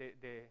making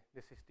the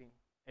system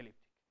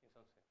elliptic in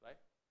some sense, right?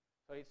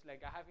 So it's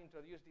like I have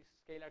introduced this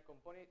scalar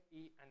component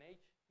E and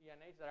H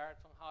that are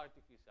somehow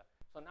artificial.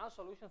 So now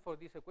solutions for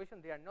this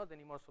equation, they are not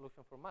anymore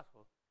solution for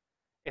Maxwell,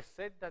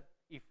 except that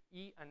if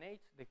E and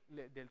H,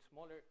 the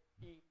smaller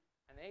E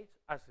and H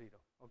are 0,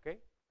 okay?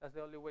 That's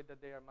the only way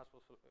that they are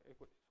Maxwell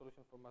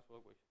solution for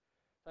Maxwell equation.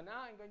 So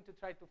now I'm going to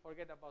try to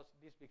forget about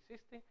this big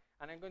system,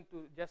 and I'm going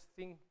to just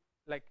think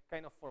like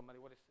kind of formally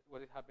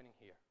what is happening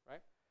here,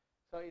 right?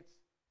 So it's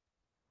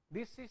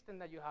this system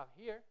that you have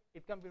here,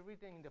 it can be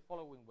written in the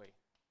following way.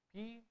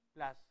 P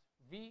plus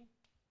V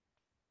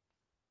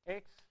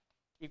x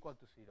equal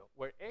to 0,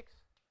 where x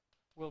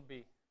will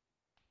be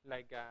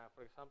like,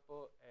 for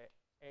example,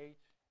 H,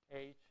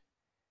 H,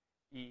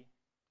 E,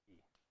 E,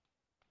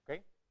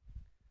 okay?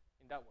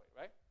 In that way,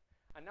 right?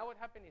 And now what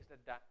happened is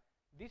that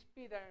this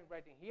P that I'm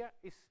writing here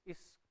is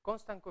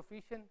constant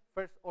coefficient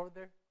first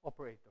order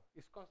operator.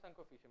 It's constant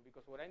coefficient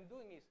because what I'm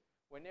doing is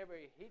whenever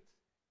it hits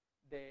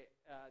the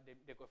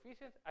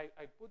coefficients,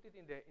 I put it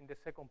in the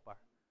second part,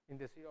 in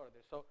the 0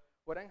 order. So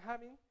what I'm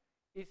having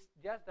is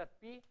just that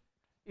P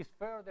is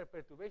first order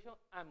perturbation,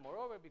 and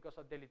moreover, because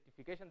of the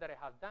elliptification that I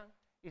have done,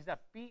 is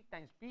that P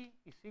times P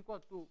is equal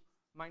to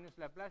minus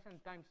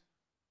Laplacian times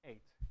H.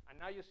 And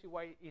now you see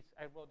why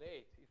I wrote the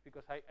H. It's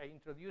because I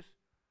introduced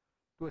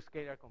 2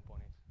 scalar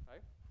components,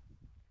 right?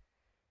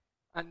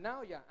 And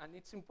now, yeah, and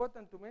it's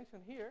important to mention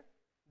here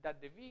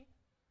that the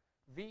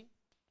V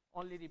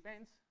only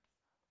depends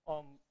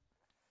on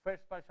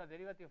first partial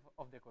derivative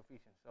of the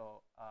coefficient.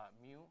 So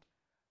mu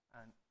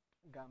and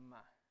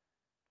gamma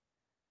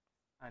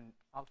and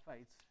alpha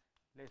is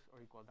less or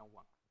equal than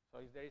 1. So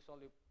there is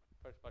only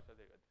first partial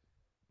derivative,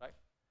 right?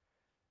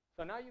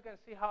 So now you can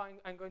see how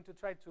I'm going to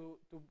try to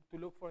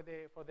look for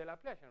the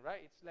Laplacian,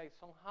 right? It's like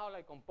somehow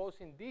like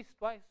composing this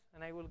twice,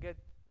 and I will get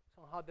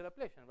somehow the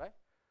Laplacian, right?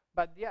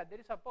 But yeah, there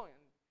is a point.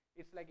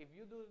 It's like if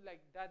you do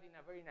like that in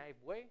a very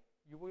naive way,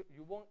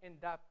 you won't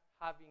end up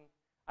having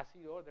a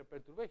 0 order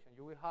perturbation.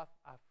 You will have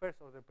a first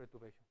order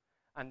perturbation,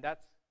 and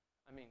that's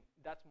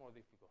more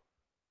difficult.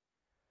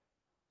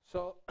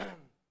 So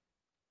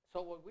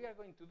so what we are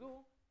going to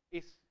do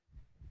is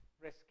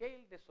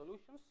rescale the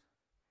solutions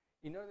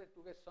in order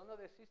to get some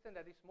other system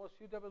that is more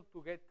suitable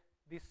to get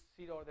this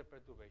 0 order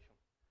perturbation.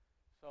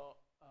 So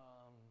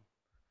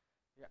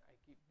yeah, I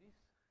keep this.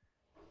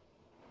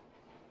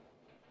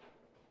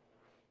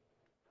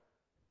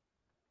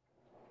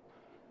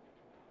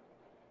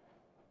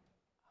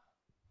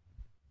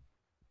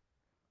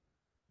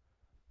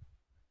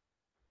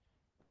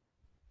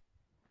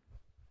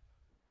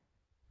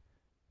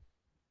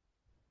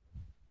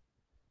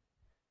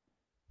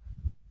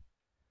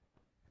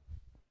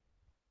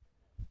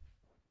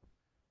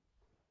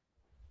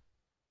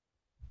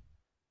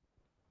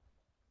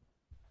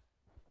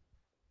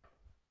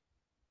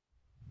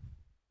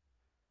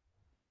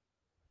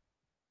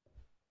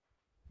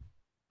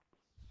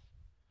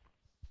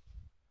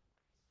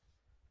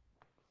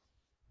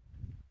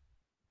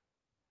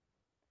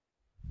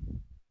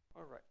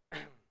 All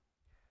right.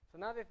 So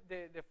now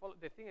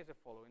the thing is the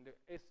following.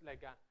 It's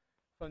like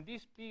from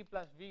this P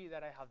plus V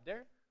that I have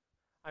there,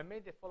 I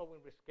made the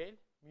following rescale: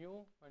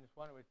 mu minus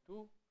 1 over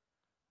 2,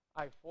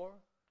 I4,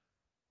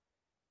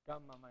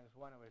 gamma minus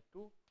 1 over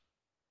 2,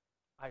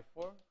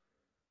 I4.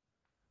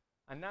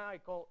 And now I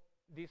call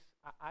this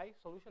I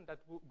solution that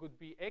could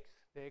be X,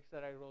 the X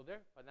that I wrote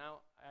there, but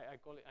now I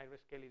call it, I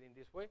rescale it in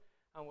this way.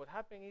 And what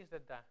happened is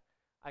that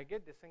I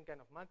get the same kind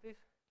of matrix,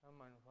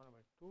 minus 1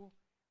 over 2,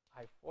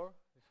 I4,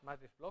 this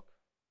matrix block,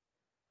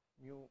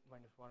 mu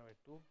minus 1 over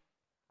 2,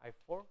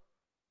 I4.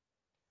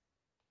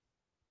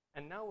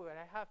 And now what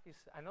I have is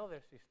another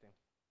system,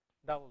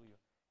 W.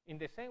 In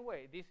the same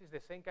way, this is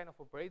the same kind of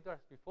operator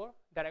as before,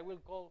 that I will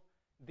call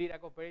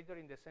Dirac operator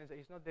in the sense that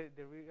it's not the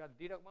real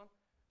Dirac one,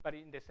 but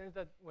in the sense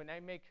that when I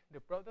make the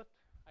product,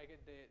 I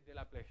get the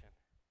Laplacian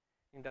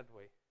in that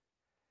way,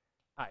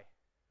 I,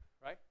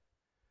 right?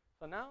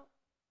 So now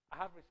I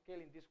have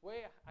rescale in this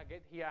way. I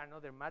get here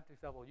another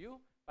matrix W,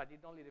 but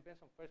it only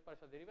depends on first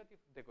partial derivative,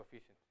 the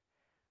coefficient.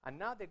 And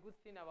now the good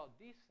thing about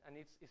this, and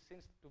it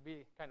seems to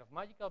be kind of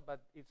magical,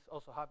 but it's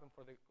also happened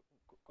for the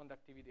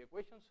conductivity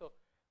equation. So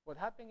what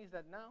happened is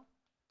that now,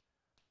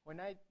 when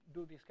I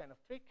do this kind of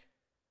trick,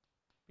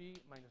 P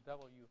minus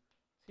W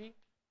C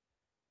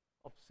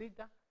of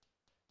zeta,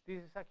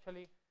 this is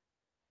actually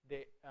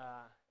the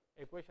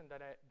equation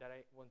that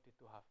I wanted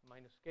to have,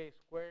 minus K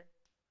squared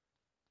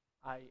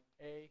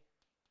IA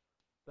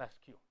plus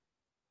Q.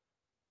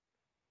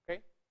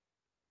 Okay?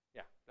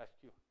 Yeah, plus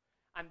Q.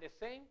 And the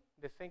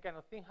same kind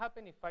of thing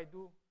happen if I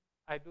do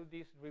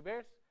this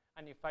reverse,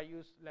 and if I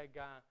use like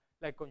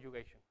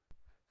conjugation.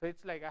 So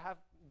it's like I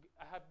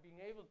have been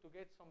able to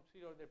get some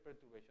zero order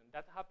perturbation.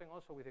 That happened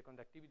also with the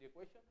conductivity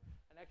equation,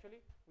 and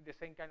actually with the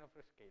same kind of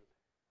scale.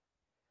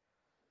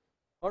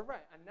 All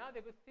right, and now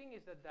the good thing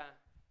is that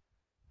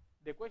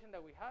the equation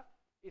that we have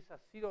is a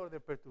zero order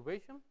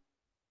perturbation,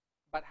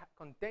 but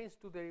contains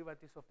two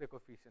derivatives of the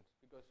coefficients,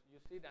 because you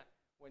see that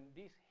when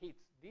this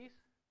hits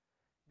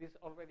this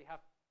already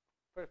have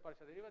first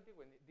partial derivative.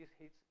 When this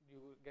hits, you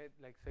will get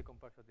like second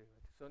partial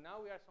derivative. So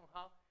now we are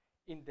somehow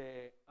in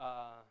the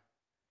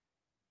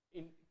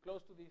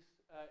close to this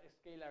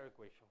scalar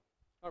equation.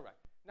 All right.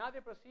 Now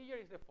the procedure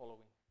is the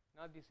following.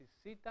 Now this is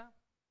zeta,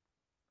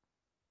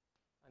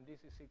 and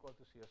this is equal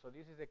to 0. So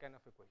this is the kind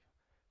of equation.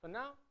 So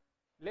now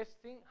let's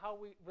think how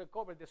we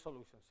recover the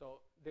solution.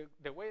 So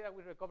the way that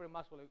we recover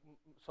Maxwell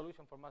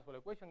solution for Maxwell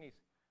equation is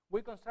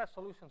we construct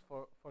solutions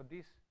for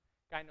this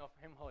kind of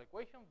Helmholtz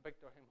equation,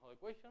 vector Helmholtz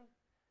equation.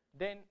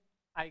 Then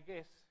I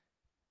guess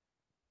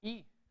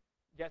E,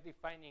 just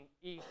defining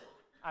E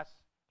as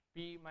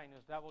P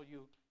minus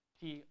W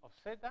T of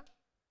zeta.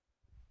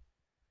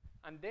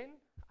 And then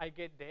I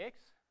get the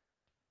X,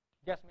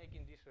 just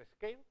making this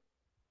rescale.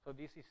 So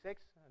this is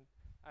X, and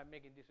I'm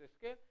making this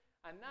rescale.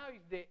 And now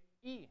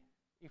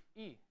if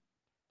E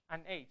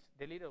and H,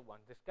 the little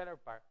one, the scalar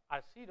part,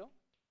 are 0,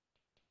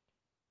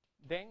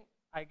 then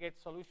I get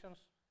solutions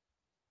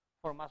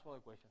for Maxwell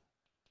equation.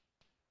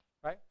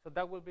 Right? So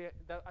that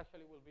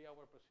actually will be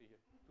our procedure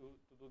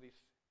to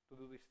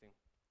do this thing.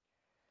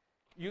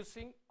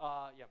 Using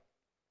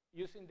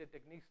the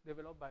techniques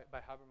developed by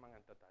Haberman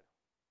and Tataru.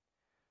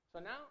 So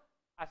now,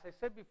 as I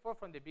said before,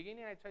 from the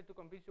beginning, I tried to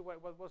convince you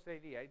what was the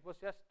idea. It was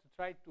just to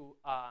try to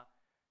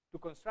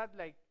construct,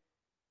 like,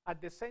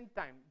 at the same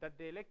time that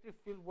the electric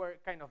field were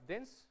kind of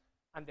dense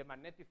and the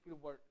magnetic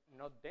field were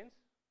not dense,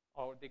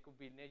 or they could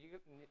be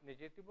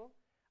negligible,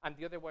 and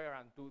the other way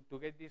around, to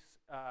get this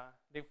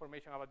the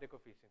information about the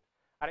coefficient.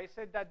 And I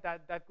said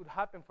that could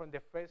happen from the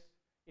first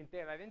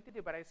integral identity,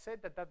 but I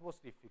said that was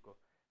difficult.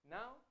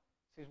 Now,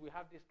 since we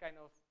have this kind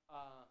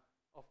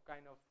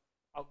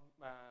of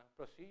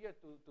procedure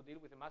to deal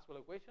with the Maxwell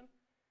equation,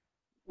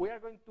 we are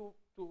going to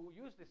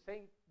use the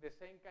same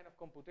kind of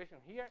computation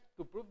here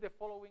to prove the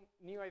following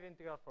new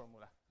identical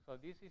formula. So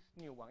this is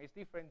new one. It's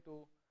different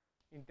to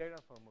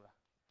integral formula,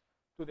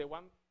 to the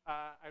one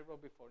I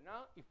wrote before.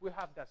 Now, if we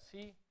have that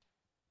C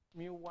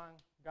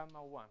mu1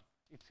 gamma 1,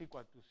 it's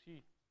equal to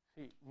C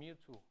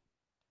mu2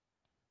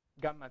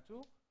 gamma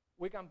 2,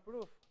 we can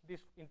prove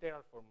this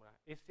integral formula.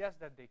 It's just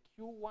that the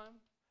Q1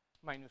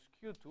 minus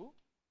Q2,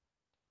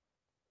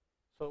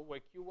 so where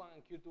Q1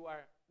 and Q2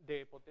 are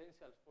the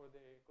potentials for the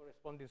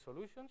corresponding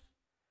solutions,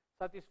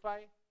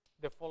 satisfy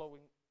the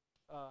following.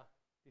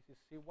 This is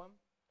C1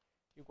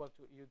 equal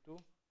to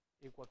U2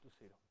 equal to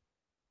 0.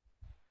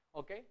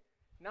 Okay.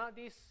 Now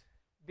this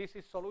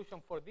is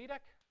solution for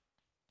Dirac.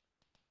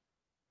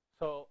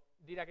 So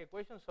Dirac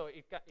equation. So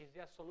it's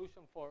just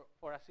solution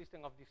for a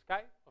system of this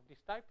type.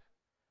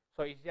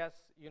 So it's just,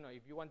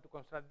 if you want to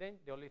construct them,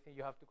 the only thing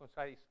you have to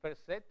construct is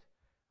first set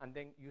and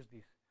then use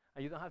this.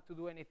 And you don't have to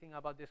do anything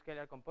about the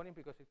scalar component,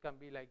 because it can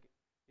be like,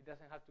 it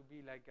doesn't have to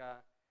be like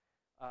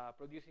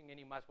producing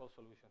any Maxwell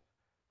solution.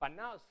 But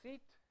now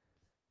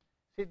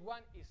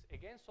SID1 is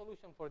again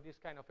solution for this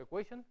kind of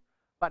equation,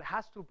 but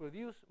has to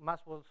produce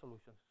Maxwell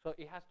solutions. So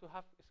it has to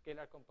have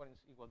scalar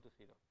components equal to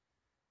 0.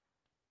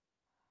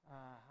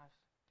 Has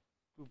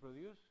to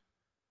produce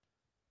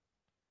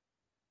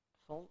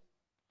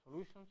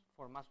solutions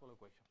for Maxwell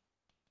equation.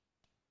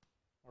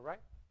 All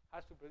right?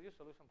 Has to produce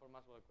solution for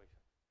Maxwell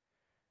equation.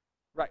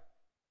 Right.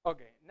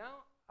 Okay.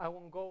 Now I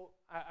won't go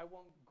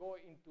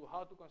into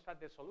how to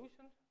construct the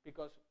solutions,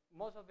 because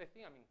most of the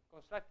thing, I mean,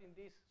 constructing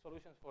these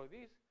solutions for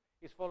this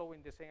is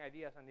following the same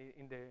ideas and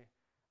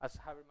as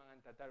Haberman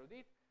and Tataru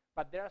did.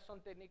 But there are some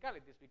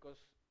technicalities,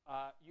 because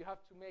you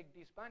have to make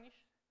this vanish,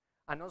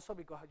 and also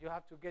because you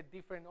have to get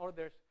different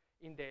orders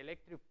in the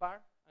electric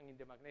part and in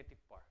the magnetic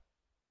part.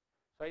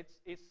 So I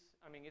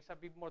mean, it's a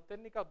bit more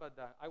technical, but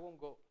I won't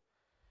go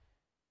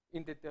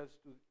in details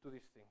to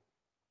this thing.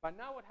 But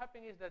now what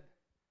happened is that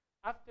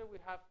after we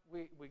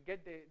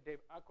get the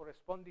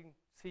corresponding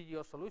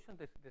CGO solution,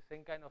 the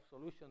same kind of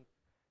solution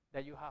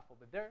that you have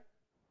over there,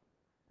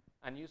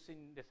 and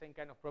using the same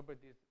kind of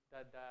properties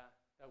that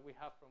we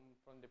have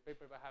from the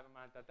paper by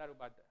Haberman and Tataru,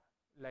 but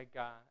like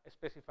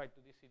specified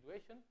to this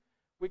situation,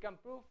 we can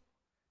prove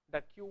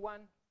that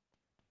Q1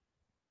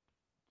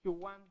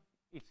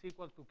 is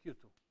equal to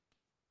Q2.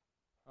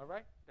 All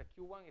right? That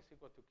Q1 is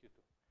equal to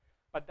Q2.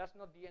 But that's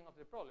not the end of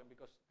the problem,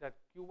 because that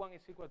Q1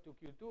 is equal to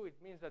Q2,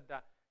 it means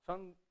that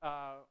some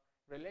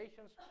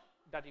relations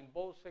that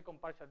involve second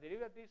partial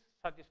derivatives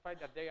satisfy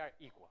that they are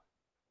equal.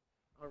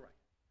 All right.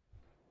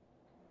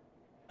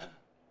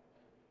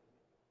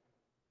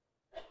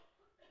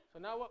 So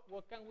now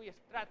what can we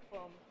extract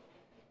from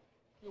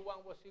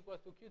Q1 was equal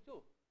to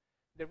Q2?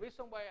 The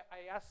reason why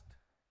I asked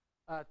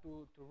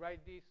to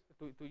write this,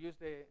 to use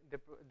the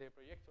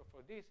projector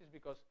for this, is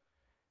because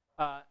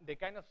the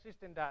kind of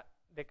system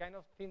the kind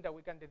of thing that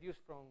we can deduce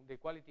from the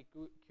equality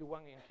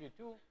Q1 and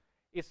Q2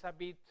 is a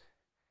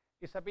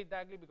bit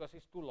ugly, because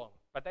it's too long.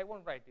 But I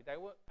won't write it. I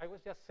will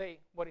just say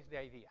what is the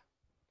idea.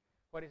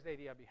 What is the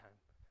idea behind?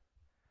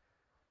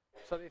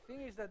 So the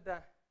thing is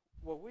that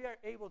what we are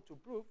able to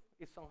prove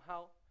is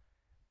somehow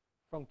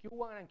from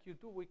Q1 and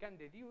Q2 we can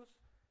deduce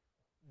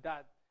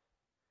that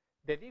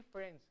the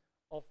difference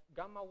of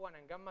gamma 1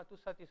 and gamma 2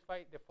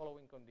 satisfy the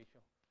following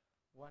condition: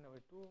 1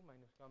 over 2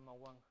 minus gamma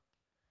 1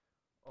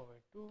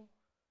 over 2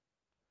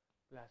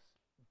 plus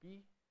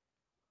b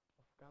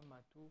of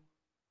gamma 2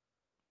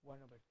 1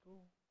 over 2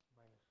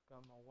 minus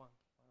gamma 1 1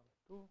 over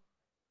 2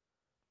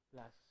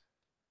 plus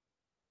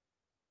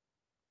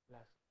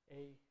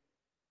a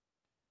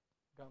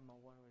gamma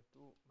 1 over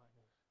 2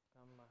 minus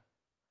gamma,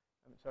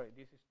 I'm sorry,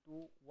 this is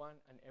 2, 1,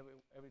 and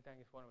every time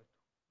is 1 over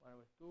 2. 1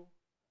 over 2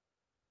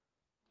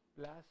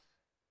 plus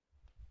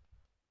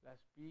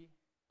b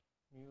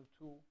mu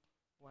 2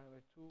 1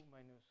 over 2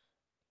 minus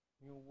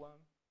mu 1 1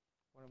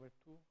 over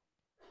 2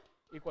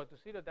 equal to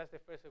 0. That's the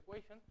first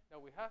equation that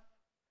we have.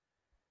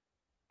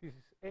 This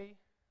is A,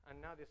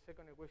 and now the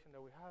second equation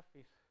that we have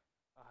is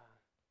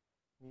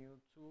mu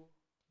 2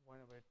 1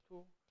 over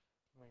 2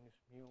 minus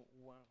mu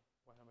 1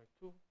 1 over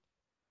 2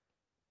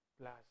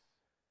 plus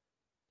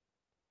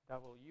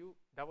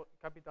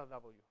capital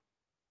W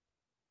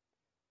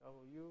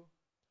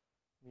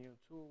mu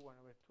 2 1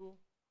 over 2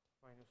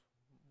 minus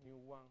mu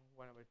 1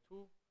 1 over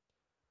 2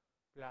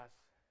 plus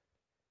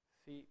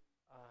C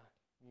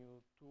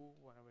mu 2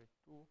 1 over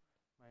 2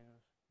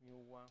 minus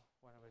mu 1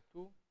 1 over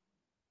 2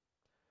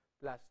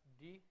 plus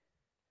D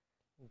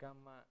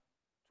gamma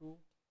 2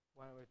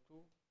 1 over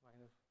 2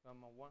 minus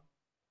gamma 1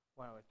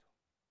 1 over 2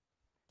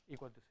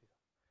 equal to 0.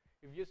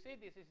 If you see,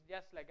 this is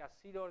just like a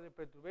zero-order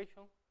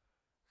perturbation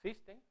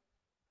system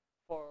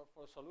for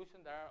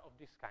solutions that are of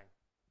this kind,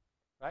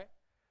 right?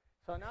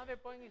 So now the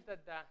point is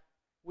that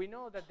we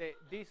know that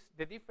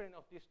the difference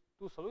of these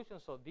two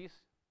solutions, so this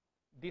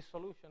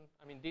solution,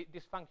 I mean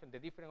this function, the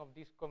difference of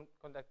these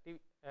conductive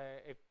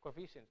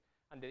coefficients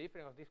and the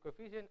difference of this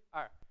coefficient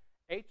are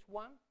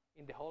h1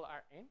 in the whole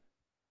Rn,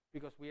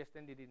 because we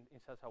extended it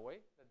in such a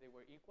way that they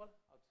were equal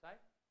outside.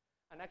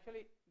 And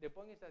actually, the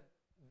point is that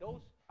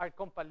those are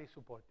compactly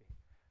supported.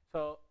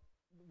 So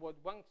what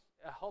one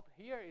hope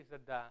here is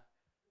that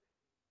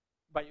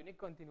by unique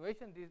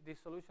continuation, these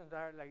solutions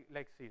are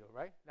like zero,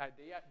 right? Like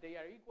they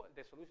are equal,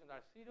 the solutions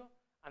are zero,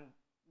 and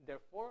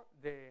therefore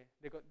the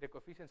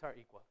coefficients are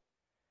equal.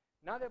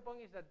 Now the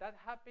point is that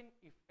happens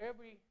if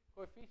every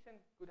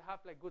coefficient could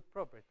have like good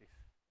properties.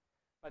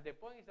 But the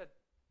point is that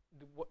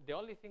the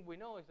only thing we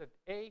know is that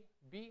A,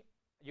 B,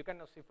 you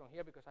cannot see from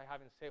here because I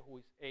haven't said who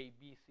is A,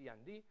 B, C,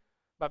 and D.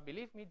 But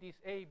believe me, these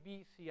A,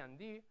 B, C, and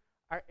D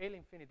are L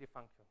infinity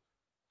functions.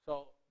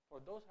 So for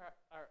those are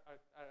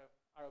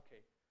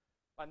okay.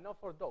 But not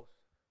for those.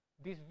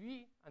 This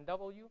V and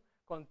W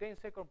contain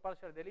second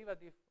partial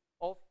derivative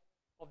of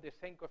the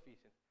same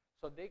coefficient.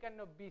 So they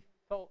cannot be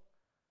thought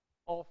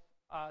of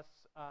as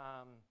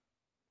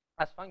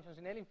functions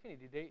in L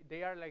infinity.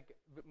 They are like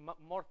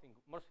more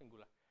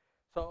singular.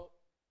 So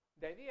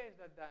the idea is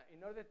that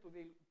in order to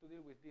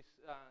deal with this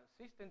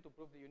system, to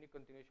prove the unique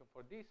continuation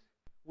for this,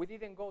 we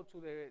didn't go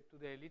to the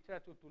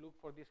literature to look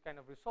for this kind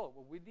of result.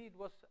 What we did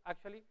was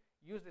actually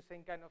use the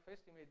same kind of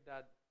estimate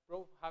that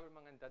proved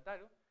Haberman and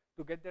Tataru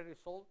to get the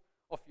result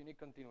of unique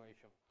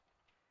continuation.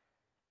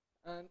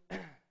 And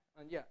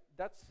yeah,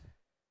 that's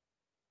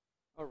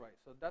all right.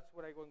 So that's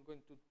what I'm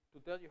going to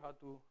tell you how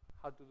to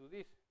do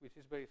this, which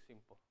is very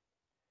simple.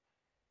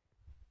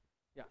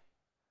 Yeah.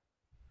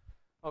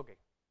 Okay.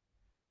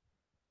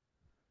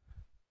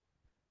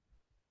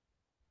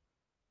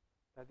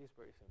 That is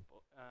very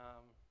simple.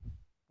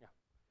 Yeah.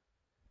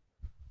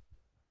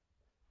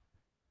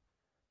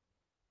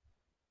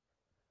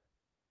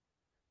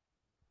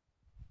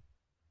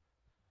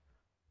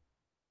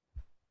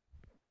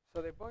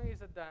 So the point is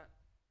that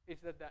if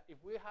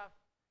we have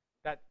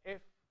that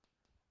F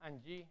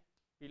and G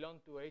belong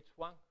to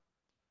H1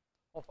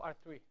 of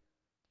R3,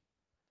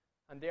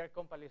 and they are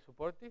completely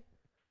supportive,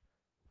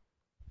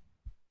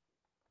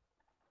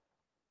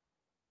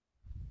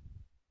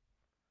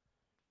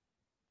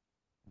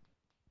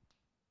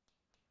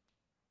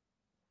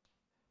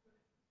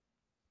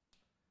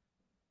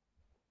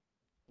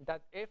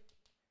 that F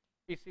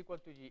is equal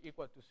to G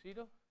equal to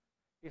 0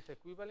 is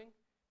equivalent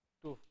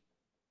to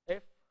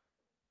F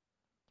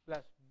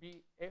plus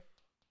BF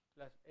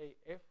plus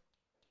AF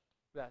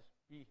plus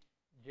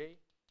BJ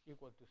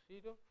equal to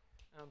 0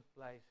 and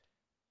plus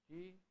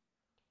G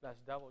plus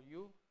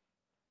W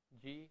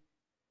G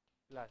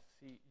plus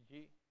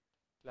CG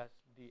plus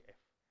DF.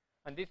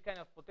 And this kind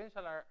of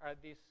potential are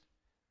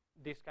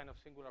this kind of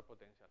singular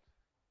potentials,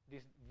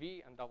 this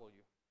V and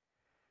W.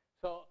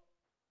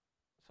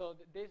 So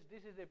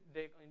this is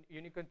the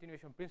unique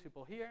continuation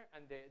principle here,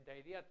 and the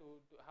idea to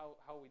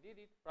how we did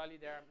it. Probably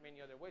there are many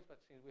other ways, but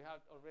since we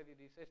have already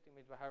these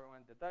estimates by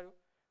Haberman and Tataru,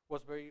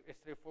 was very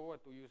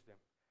straightforward to use them.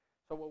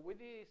 So what we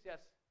did is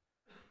just,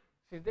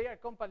 since they are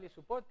completely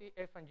supportive,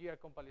 F and G are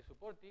completely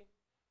supportive,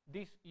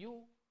 this U,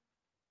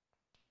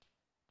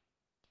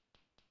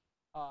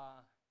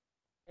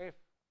 F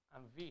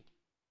and V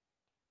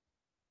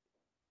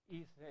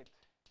is that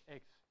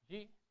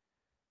XG,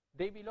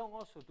 they belong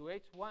also to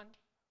H1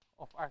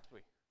 of R3.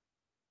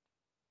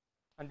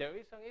 And the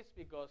reason is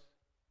because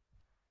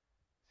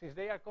since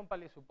they are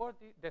completely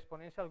supportive, the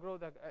exponential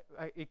growth that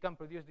it can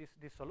produce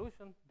this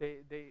solution,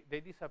 they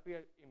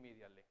disappear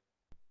immediately.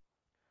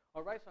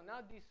 All right, so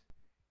now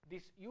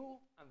this U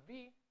and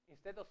V,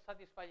 instead of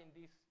satisfying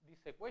this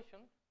equation,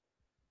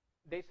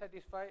 they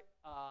satisfy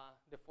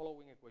the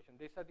following equation.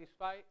 They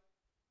satisfy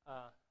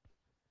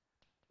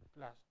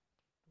plus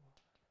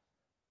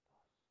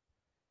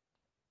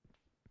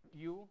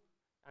U,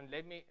 and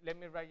let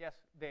me write just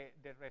the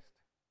rest.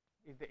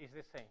 It's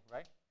the same,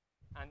 right?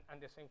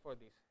 And the same for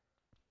this.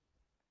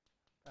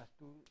 Plus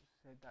 2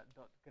 zeta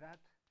dot grad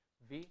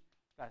V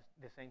plus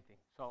the same thing.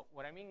 So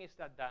what I mean is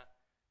that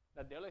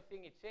the only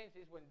thing it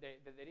changes is when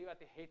the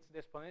derivative hits the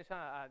exponential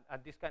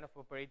and this kind of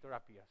operator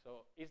appears.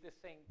 So it's the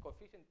same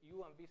coefficient.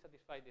 U and V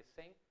satisfy the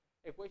same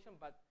equation,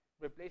 but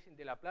replacing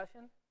the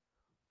Laplacian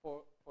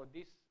for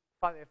this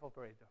FADF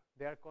operator.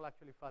 They are called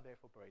actually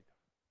FADF operator.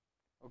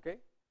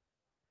 Okay?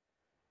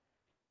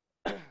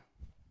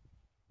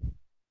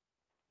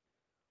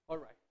 All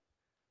right.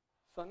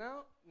 So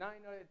now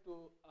in order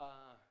to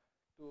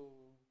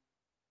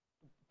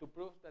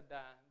prove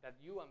that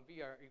U and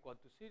V are equal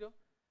to 0,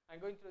 I'm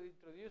going to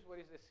introduce what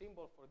is the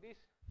symbol for this.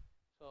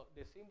 So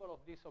the symbol of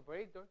this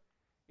operator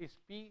is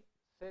P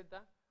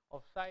zeta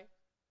of psi.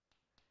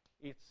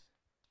 It's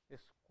the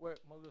square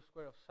modulus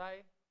square of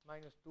psi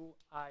minus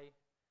 2I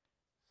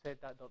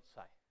zeta dot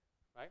psi,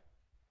 right?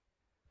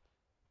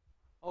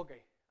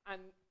 Okay,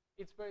 and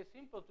it's very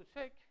simple to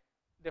check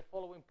the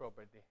following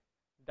property,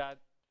 that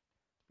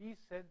P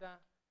zeta,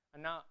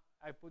 and now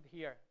I put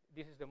here,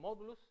 this is the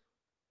modulus,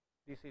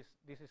 this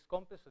is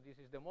complex, so this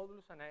is the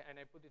modulus, and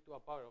I put it to a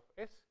power of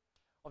S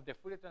of the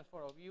Fourier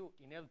transform of U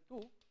in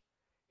L2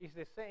 is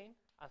the same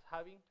as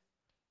having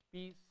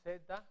P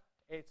zeta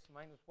H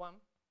minus 1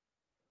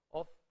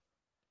 of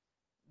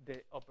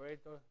the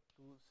operator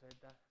 2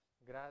 zeta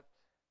grad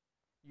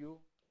U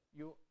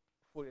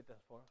Fourier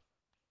transform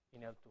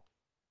in L2,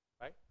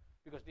 right?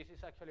 Because this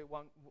is actually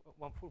one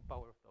full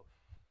power of those.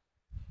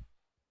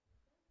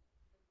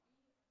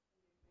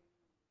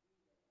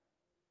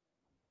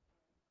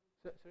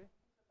 Sorry?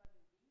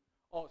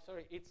 Oh,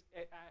 sorry. It's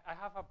I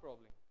have a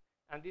problem,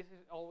 and this is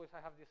always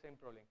I have the same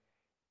problem.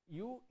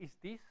 U is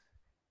this,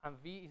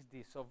 and V is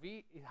this. So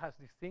V it has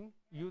this thing.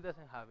 U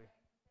doesn't have it.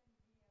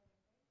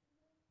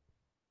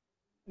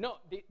 No,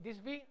 this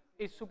V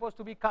is supposed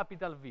to be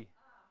capital V,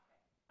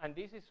 and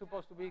this is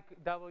supposed to be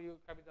W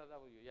capital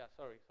W. Yeah,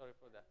 sorry for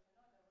that.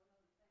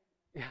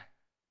 Yeah.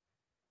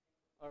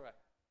 All right.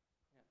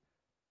 Yeah.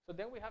 So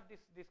then we have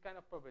this kind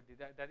of property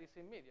that is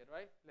immediate,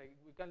 right? Like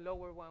we can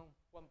lower one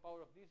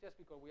power of this just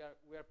because we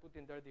are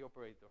putting there the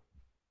operator.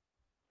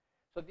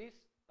 So this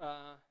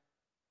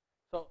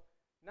so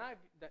now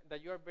that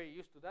you are very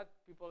used to that,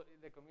 people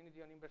in the community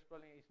on inverse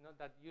problem is not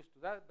that used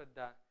to that, but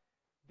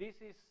this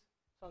is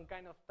some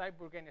kind of type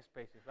Bourgain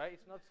spaces, right?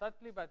 It's not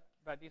subtly, but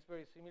it's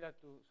very similar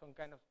to some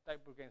kind of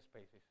type Bourgain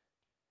spaces.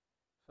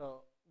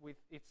 So with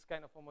it's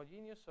kind of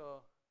homogeneous,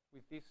 so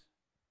with this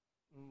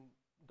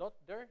dot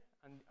there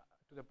and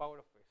to the power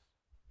of S.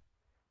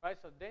 Right,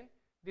 so then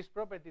this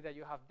property that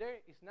you have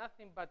there is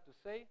nothing but to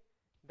say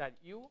that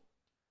U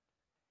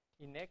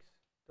in X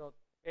dot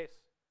S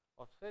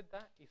of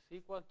zeta is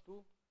equal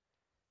to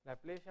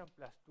Laplacian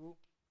plus 2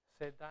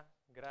 zeta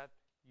grad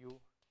U,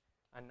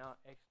 and now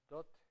X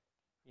dot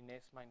in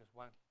S minus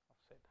 1 of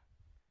zeta.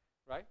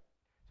 Right?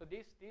 So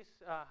this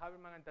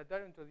Haberman and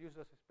Tataru introduced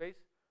a space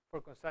for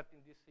constructing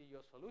these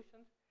CGO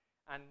solutions,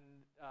 and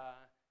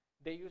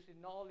they use it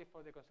not only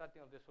for the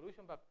constructing of the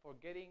solution, but for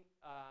getting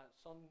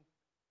some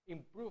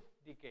improved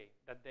decay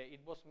that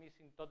it was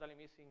missing, totally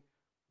missing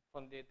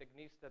from the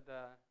techniques that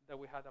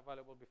we had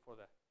available before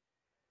that.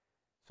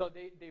 So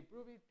they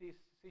prove it, this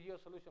CGO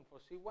solution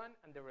for C1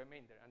 and the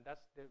remainder, and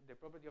that's the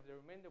property of the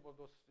remainder what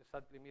was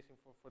exactly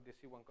missing for the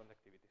C1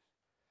 conductivities.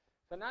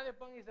 So another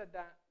point is that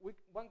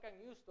one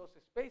can use those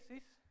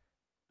spaces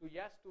to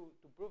just to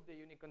prove the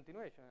unique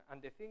continuation,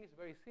 and the thing is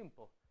very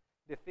simple.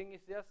 The thing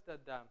is just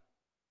that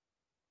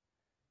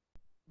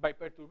by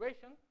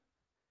perturbation,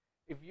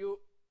 if you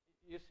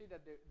see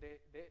that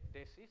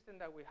the system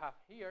that we have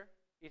here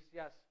is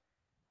just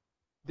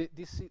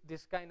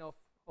this kind of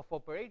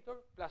operator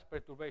plus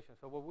perturbation.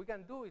 So what we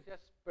can do is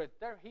just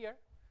perturb here,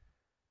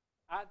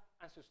 add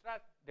and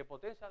subtract the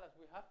potential as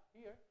we have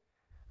here,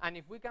 and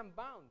if we can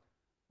bound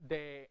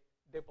the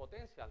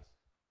potentials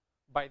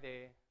by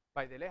the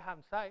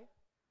left-hand side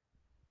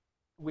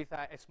with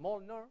a small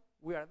norm,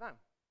 we are done,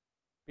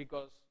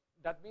 because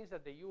that means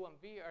that the U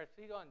and V are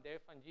 0 and the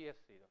F and G is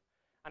 0.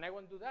 And I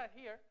won't do that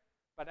here,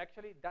 but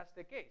actually that's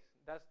the case.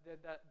 That's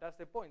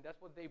the point.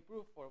 That's what they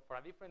prove for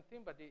a different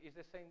thing, but it's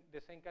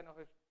the same kind of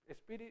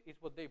spirit is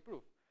what they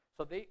prove.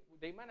 So they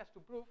managed to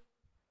prove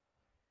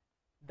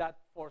that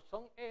for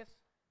some S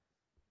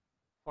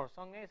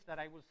that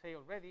I will say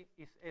already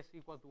is S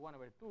equal to 1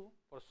 over 2,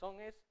 for some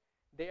S,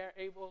 they are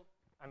able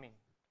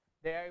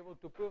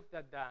to prove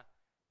that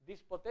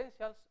these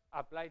potentials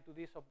applied to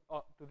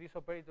this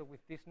operator with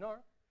this norm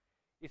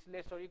is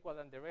less or equal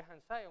than the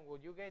right-hand side, and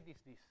what you get is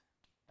this,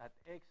 that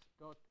x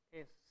dot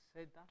s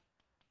zeta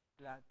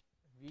plus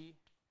v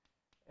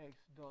x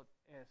dot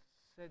s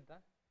zeta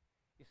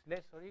is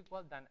less or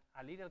equal than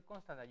a little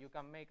constant that you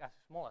can make as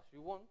small as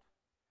you want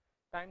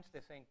times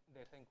the same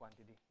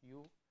quantity,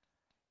 u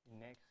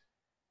in x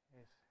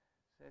s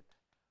z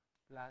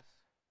plus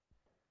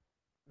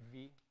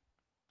v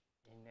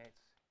in x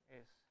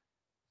s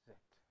z.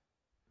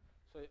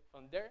 So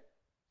from there,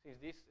 since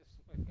this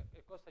is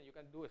a constant you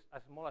can do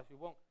as small as you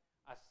want,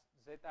 as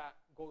zeta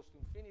goes to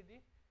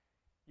infinity,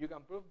 you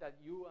can prove that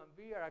u and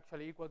v are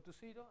actually equal to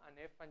 0 and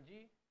f and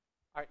g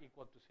are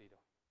equal to 0.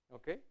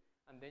 Okay?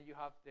 And then you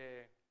have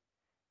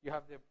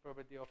the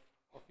property of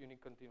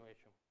unique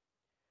continuation.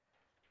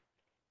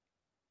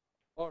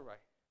 All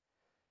right.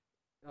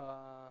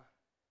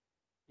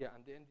 Yeah,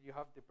 and then you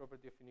have the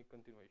property of unique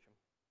continuation.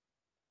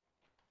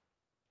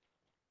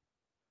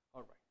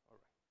 All right.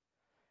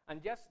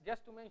 And just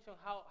to mention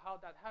how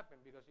that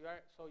happened, because you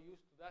are so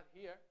used to that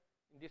here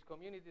in this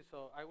community,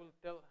 so I will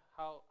tell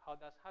how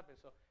that happens.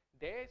 So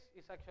the S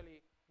is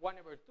actually 1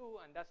 over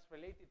 2, and that's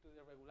related to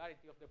the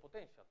regularity of the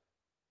potential,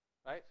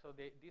 right? So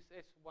this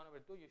S 1 over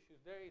 2 you choose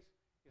there is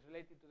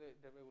related to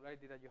the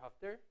regularity that you have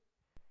there.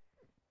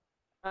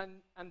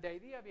 And the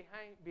idea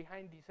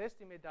behind these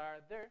estimates that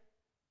are there,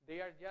 they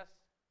are just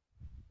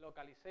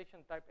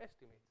localization type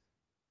estimates.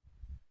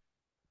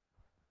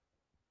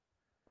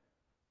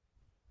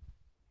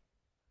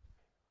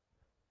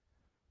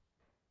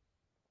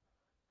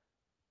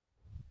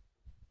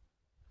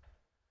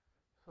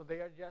 So they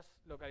are just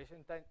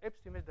localization type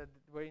estimates that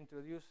were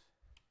introduced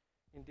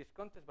in this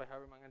context by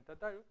Haberman and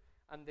Tataru,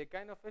 and the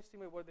kind of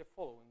estimate were the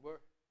following, were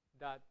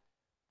that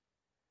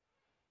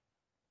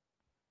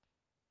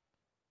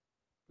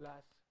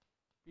plus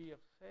p of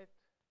z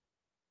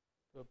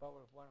to the power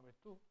of 1 over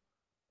 2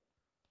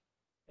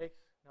 x,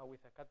 now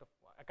with a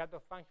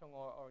cutoff function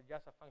or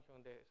just a function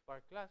in the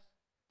spark class,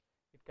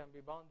 it can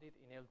be bounded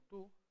in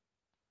L2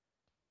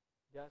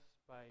 just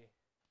by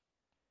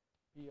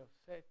p of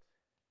z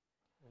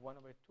 1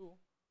 over 2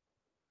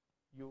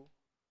 u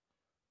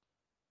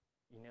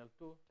in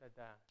L2,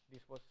 that this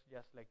was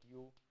just like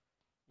u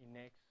in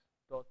x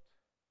dot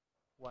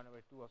 1 over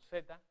 2 of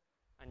zeta,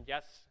 and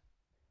just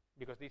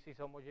because this is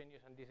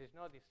homogeneous and this is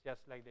not, it's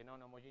just like the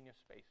non-homogeneous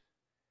space.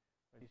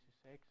 Where this is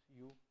x,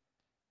 u,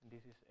 and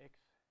this is x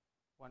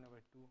 1 over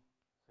 2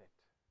 z.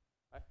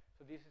 Right?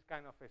 So this is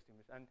kind of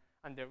estimates, and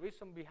the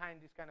reason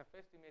behind this kind of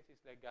estimates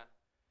is like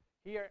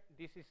here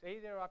this is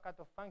either a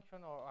cutoff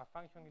function or a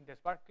function in the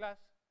spark class.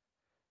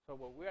 So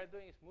what we are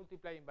doing is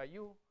multiplying by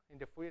u. In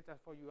the Fourier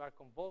transform, you are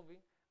convolving,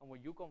 and when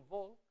you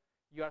convolve,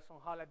 you are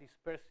somehow like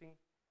dispersing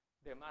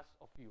the mass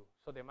of u.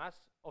 So the mass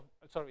of,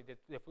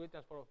 the Fourier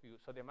transform of u.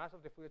 So the mass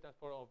of the Fourier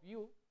transform of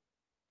u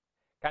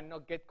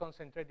cannot get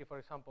concentrated, for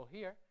example,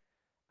 here,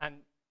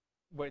 and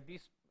where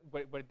this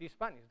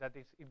vanishes, that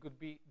is, it could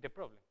be the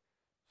problem.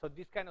 So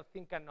this kind of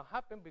thing cannot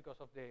happen because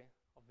of the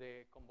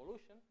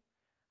convolution.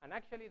 And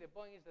actually, the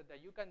point is that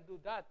you can do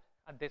that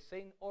at the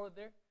same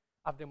order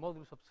of the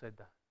modulus of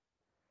zeta.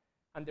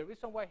 And the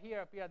reason why here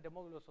appear the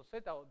modulus of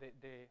zeta, or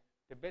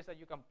the best that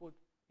you can put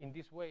in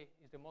this way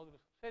is the modulus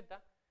of zeta.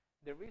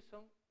 The reason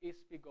is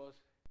because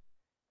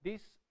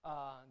this,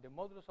 the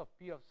modulus of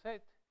p of z,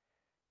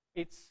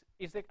 it's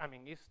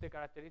the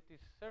characteristic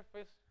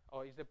surface,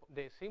 or is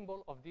the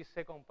symbol of this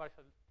second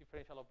partial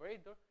differential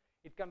operator.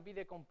 It can be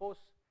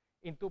decomposed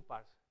in two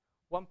parts.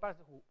 One part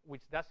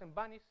which doesn't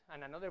vanish,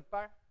 and another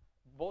part,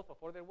 both of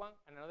order 1,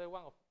 and another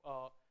one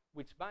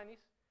which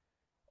vanishes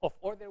of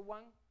order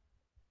 1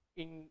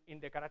 in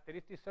the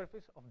characteristic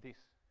surface of this.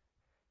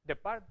 The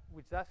part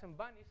which doesn't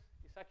vanish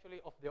is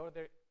actually of the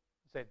order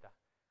zeta.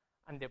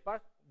 And the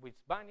part which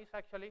vanishes,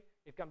 actually,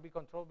 it can be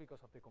controlled because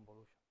of the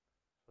convolution.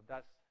 So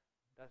that's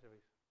the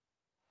reason.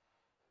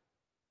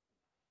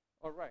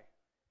 All right.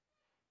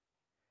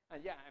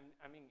 And yeah,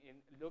 I mean,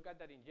 look at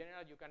that in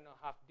general, you cannot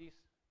have this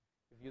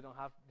if you don't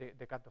have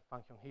the cutoff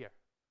function here.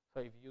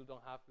 So if you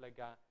don't have like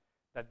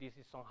that this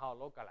is somehow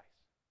localized.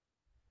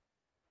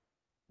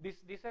 This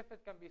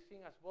effect can be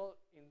seen as well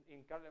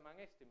in Calderón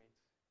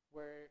estimates,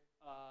 where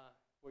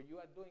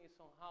you are doing it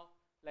somehow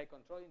like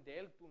controlling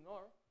the L2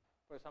 norm,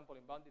 for example,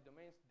 in bounded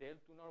domains, the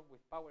L2 norm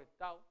with power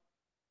tau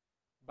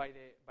by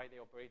the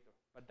operator,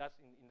 but that's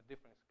in a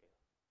different scale.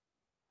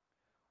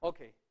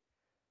 Okay,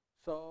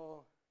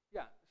 so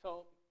yeah,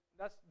 so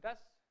that's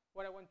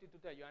what I wanted to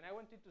tell you, and I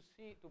wanted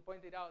to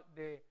point it out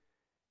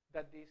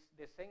that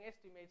the same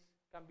estimates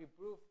can be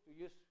proved to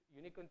use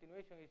unique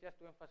continuation. Is just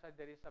to emphasize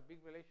there is a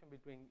big relation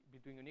between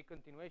unique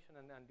continuation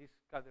and this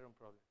Calderón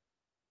problem,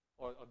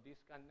 or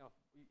this kind of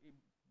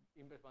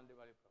inverse boundary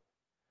value problem.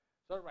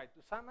 So right,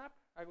 to sum up,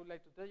 I would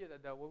like to tell you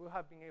that what we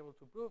have been able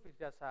to prove is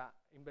just an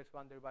inverse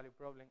boundary value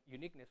problem,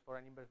 uniqueness for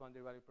an inverse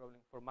boundary value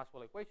problem for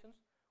Maxwell equations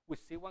with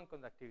C1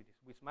 conductivities,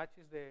 which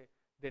matches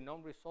the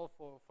known result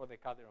for the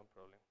Calderón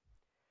problem.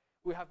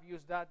 We have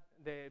used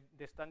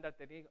the standard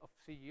technique of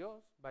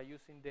CGOs by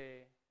using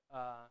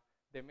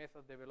the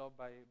method developed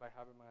by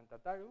Haberman and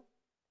Tataru.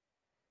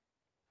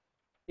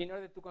 In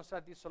order to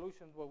construct this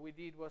solution, what we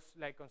did was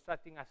like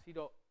constructing a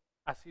zero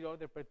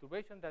order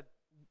perturbation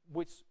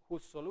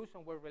whose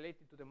solutions were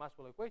related to the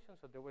Maxwell equation,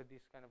 so there were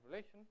this kind of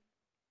relation.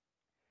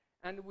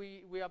 And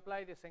we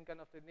applied the same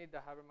kind of technique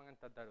that Haberman and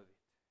Tataru did.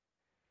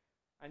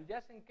 And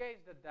just in case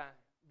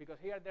because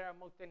here there are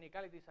more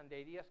technicalities and the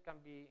ideas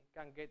can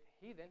get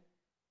hidden,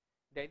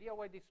 the idea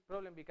why this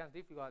problem becomes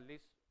difficult, at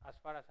least as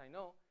far as I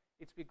know,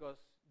 it's because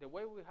the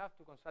way we have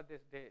to construct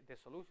the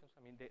solutions,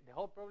 I mean, the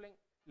whole problem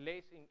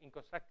lays in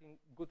constructing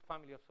good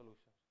family of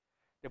solutions.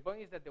 The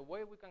point is that the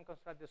way we can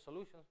construct the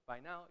solutions by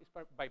now is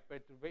by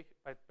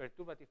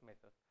perturbative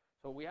method.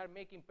 So we are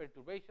making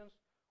perturbations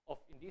of,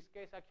 in this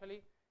case,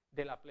 actually,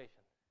 the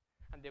Laplacian.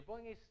 And the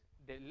point is,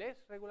 the less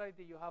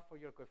regularity you have for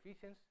your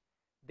coefficients,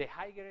 the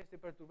higher is the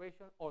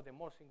perturbation, or the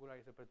more singular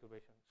is the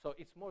perturbation. So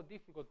it's more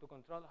difficult to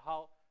control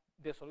how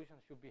the solution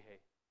should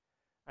behave.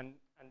 And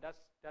that's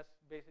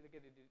basically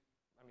the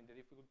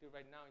difficulty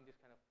right now in this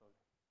kind of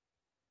problem.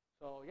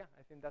 So yeah,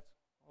 I think that's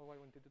all I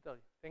wanted to tell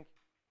you. Thank you.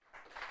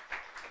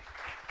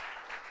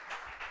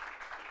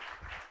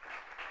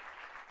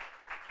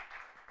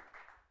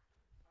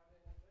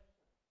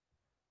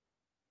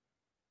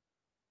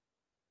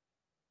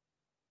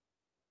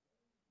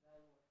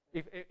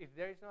 If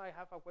there is no, I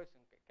have a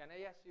question. Can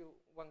I ask you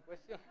one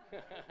question?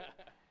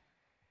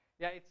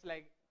 Yeah, it's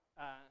like,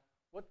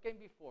 what came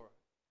before?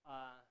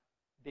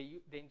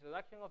 The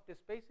introduction of the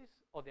spaces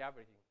or the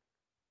averaging?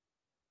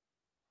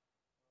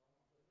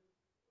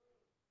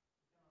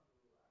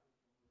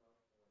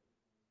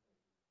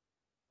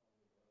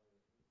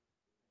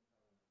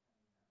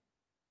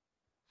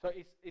 So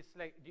it's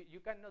like you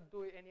cannot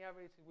do any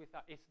average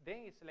without.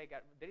 Then it's like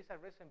there is a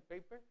recent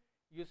paper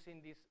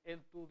using this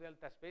L2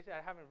 delta space.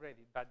 I haven't read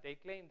it, but they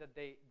claim that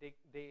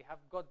they have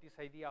got this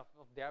idea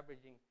of the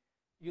averaging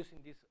using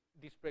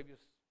these previous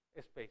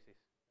spaces.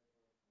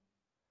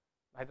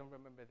 I don't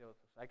remember the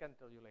authors. I can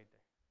tell you later.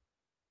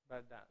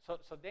 But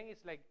so then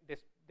it's like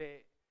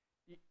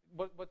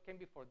what came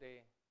before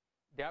the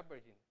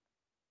averaging,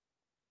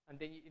 and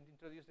then you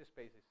introduce the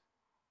spaces.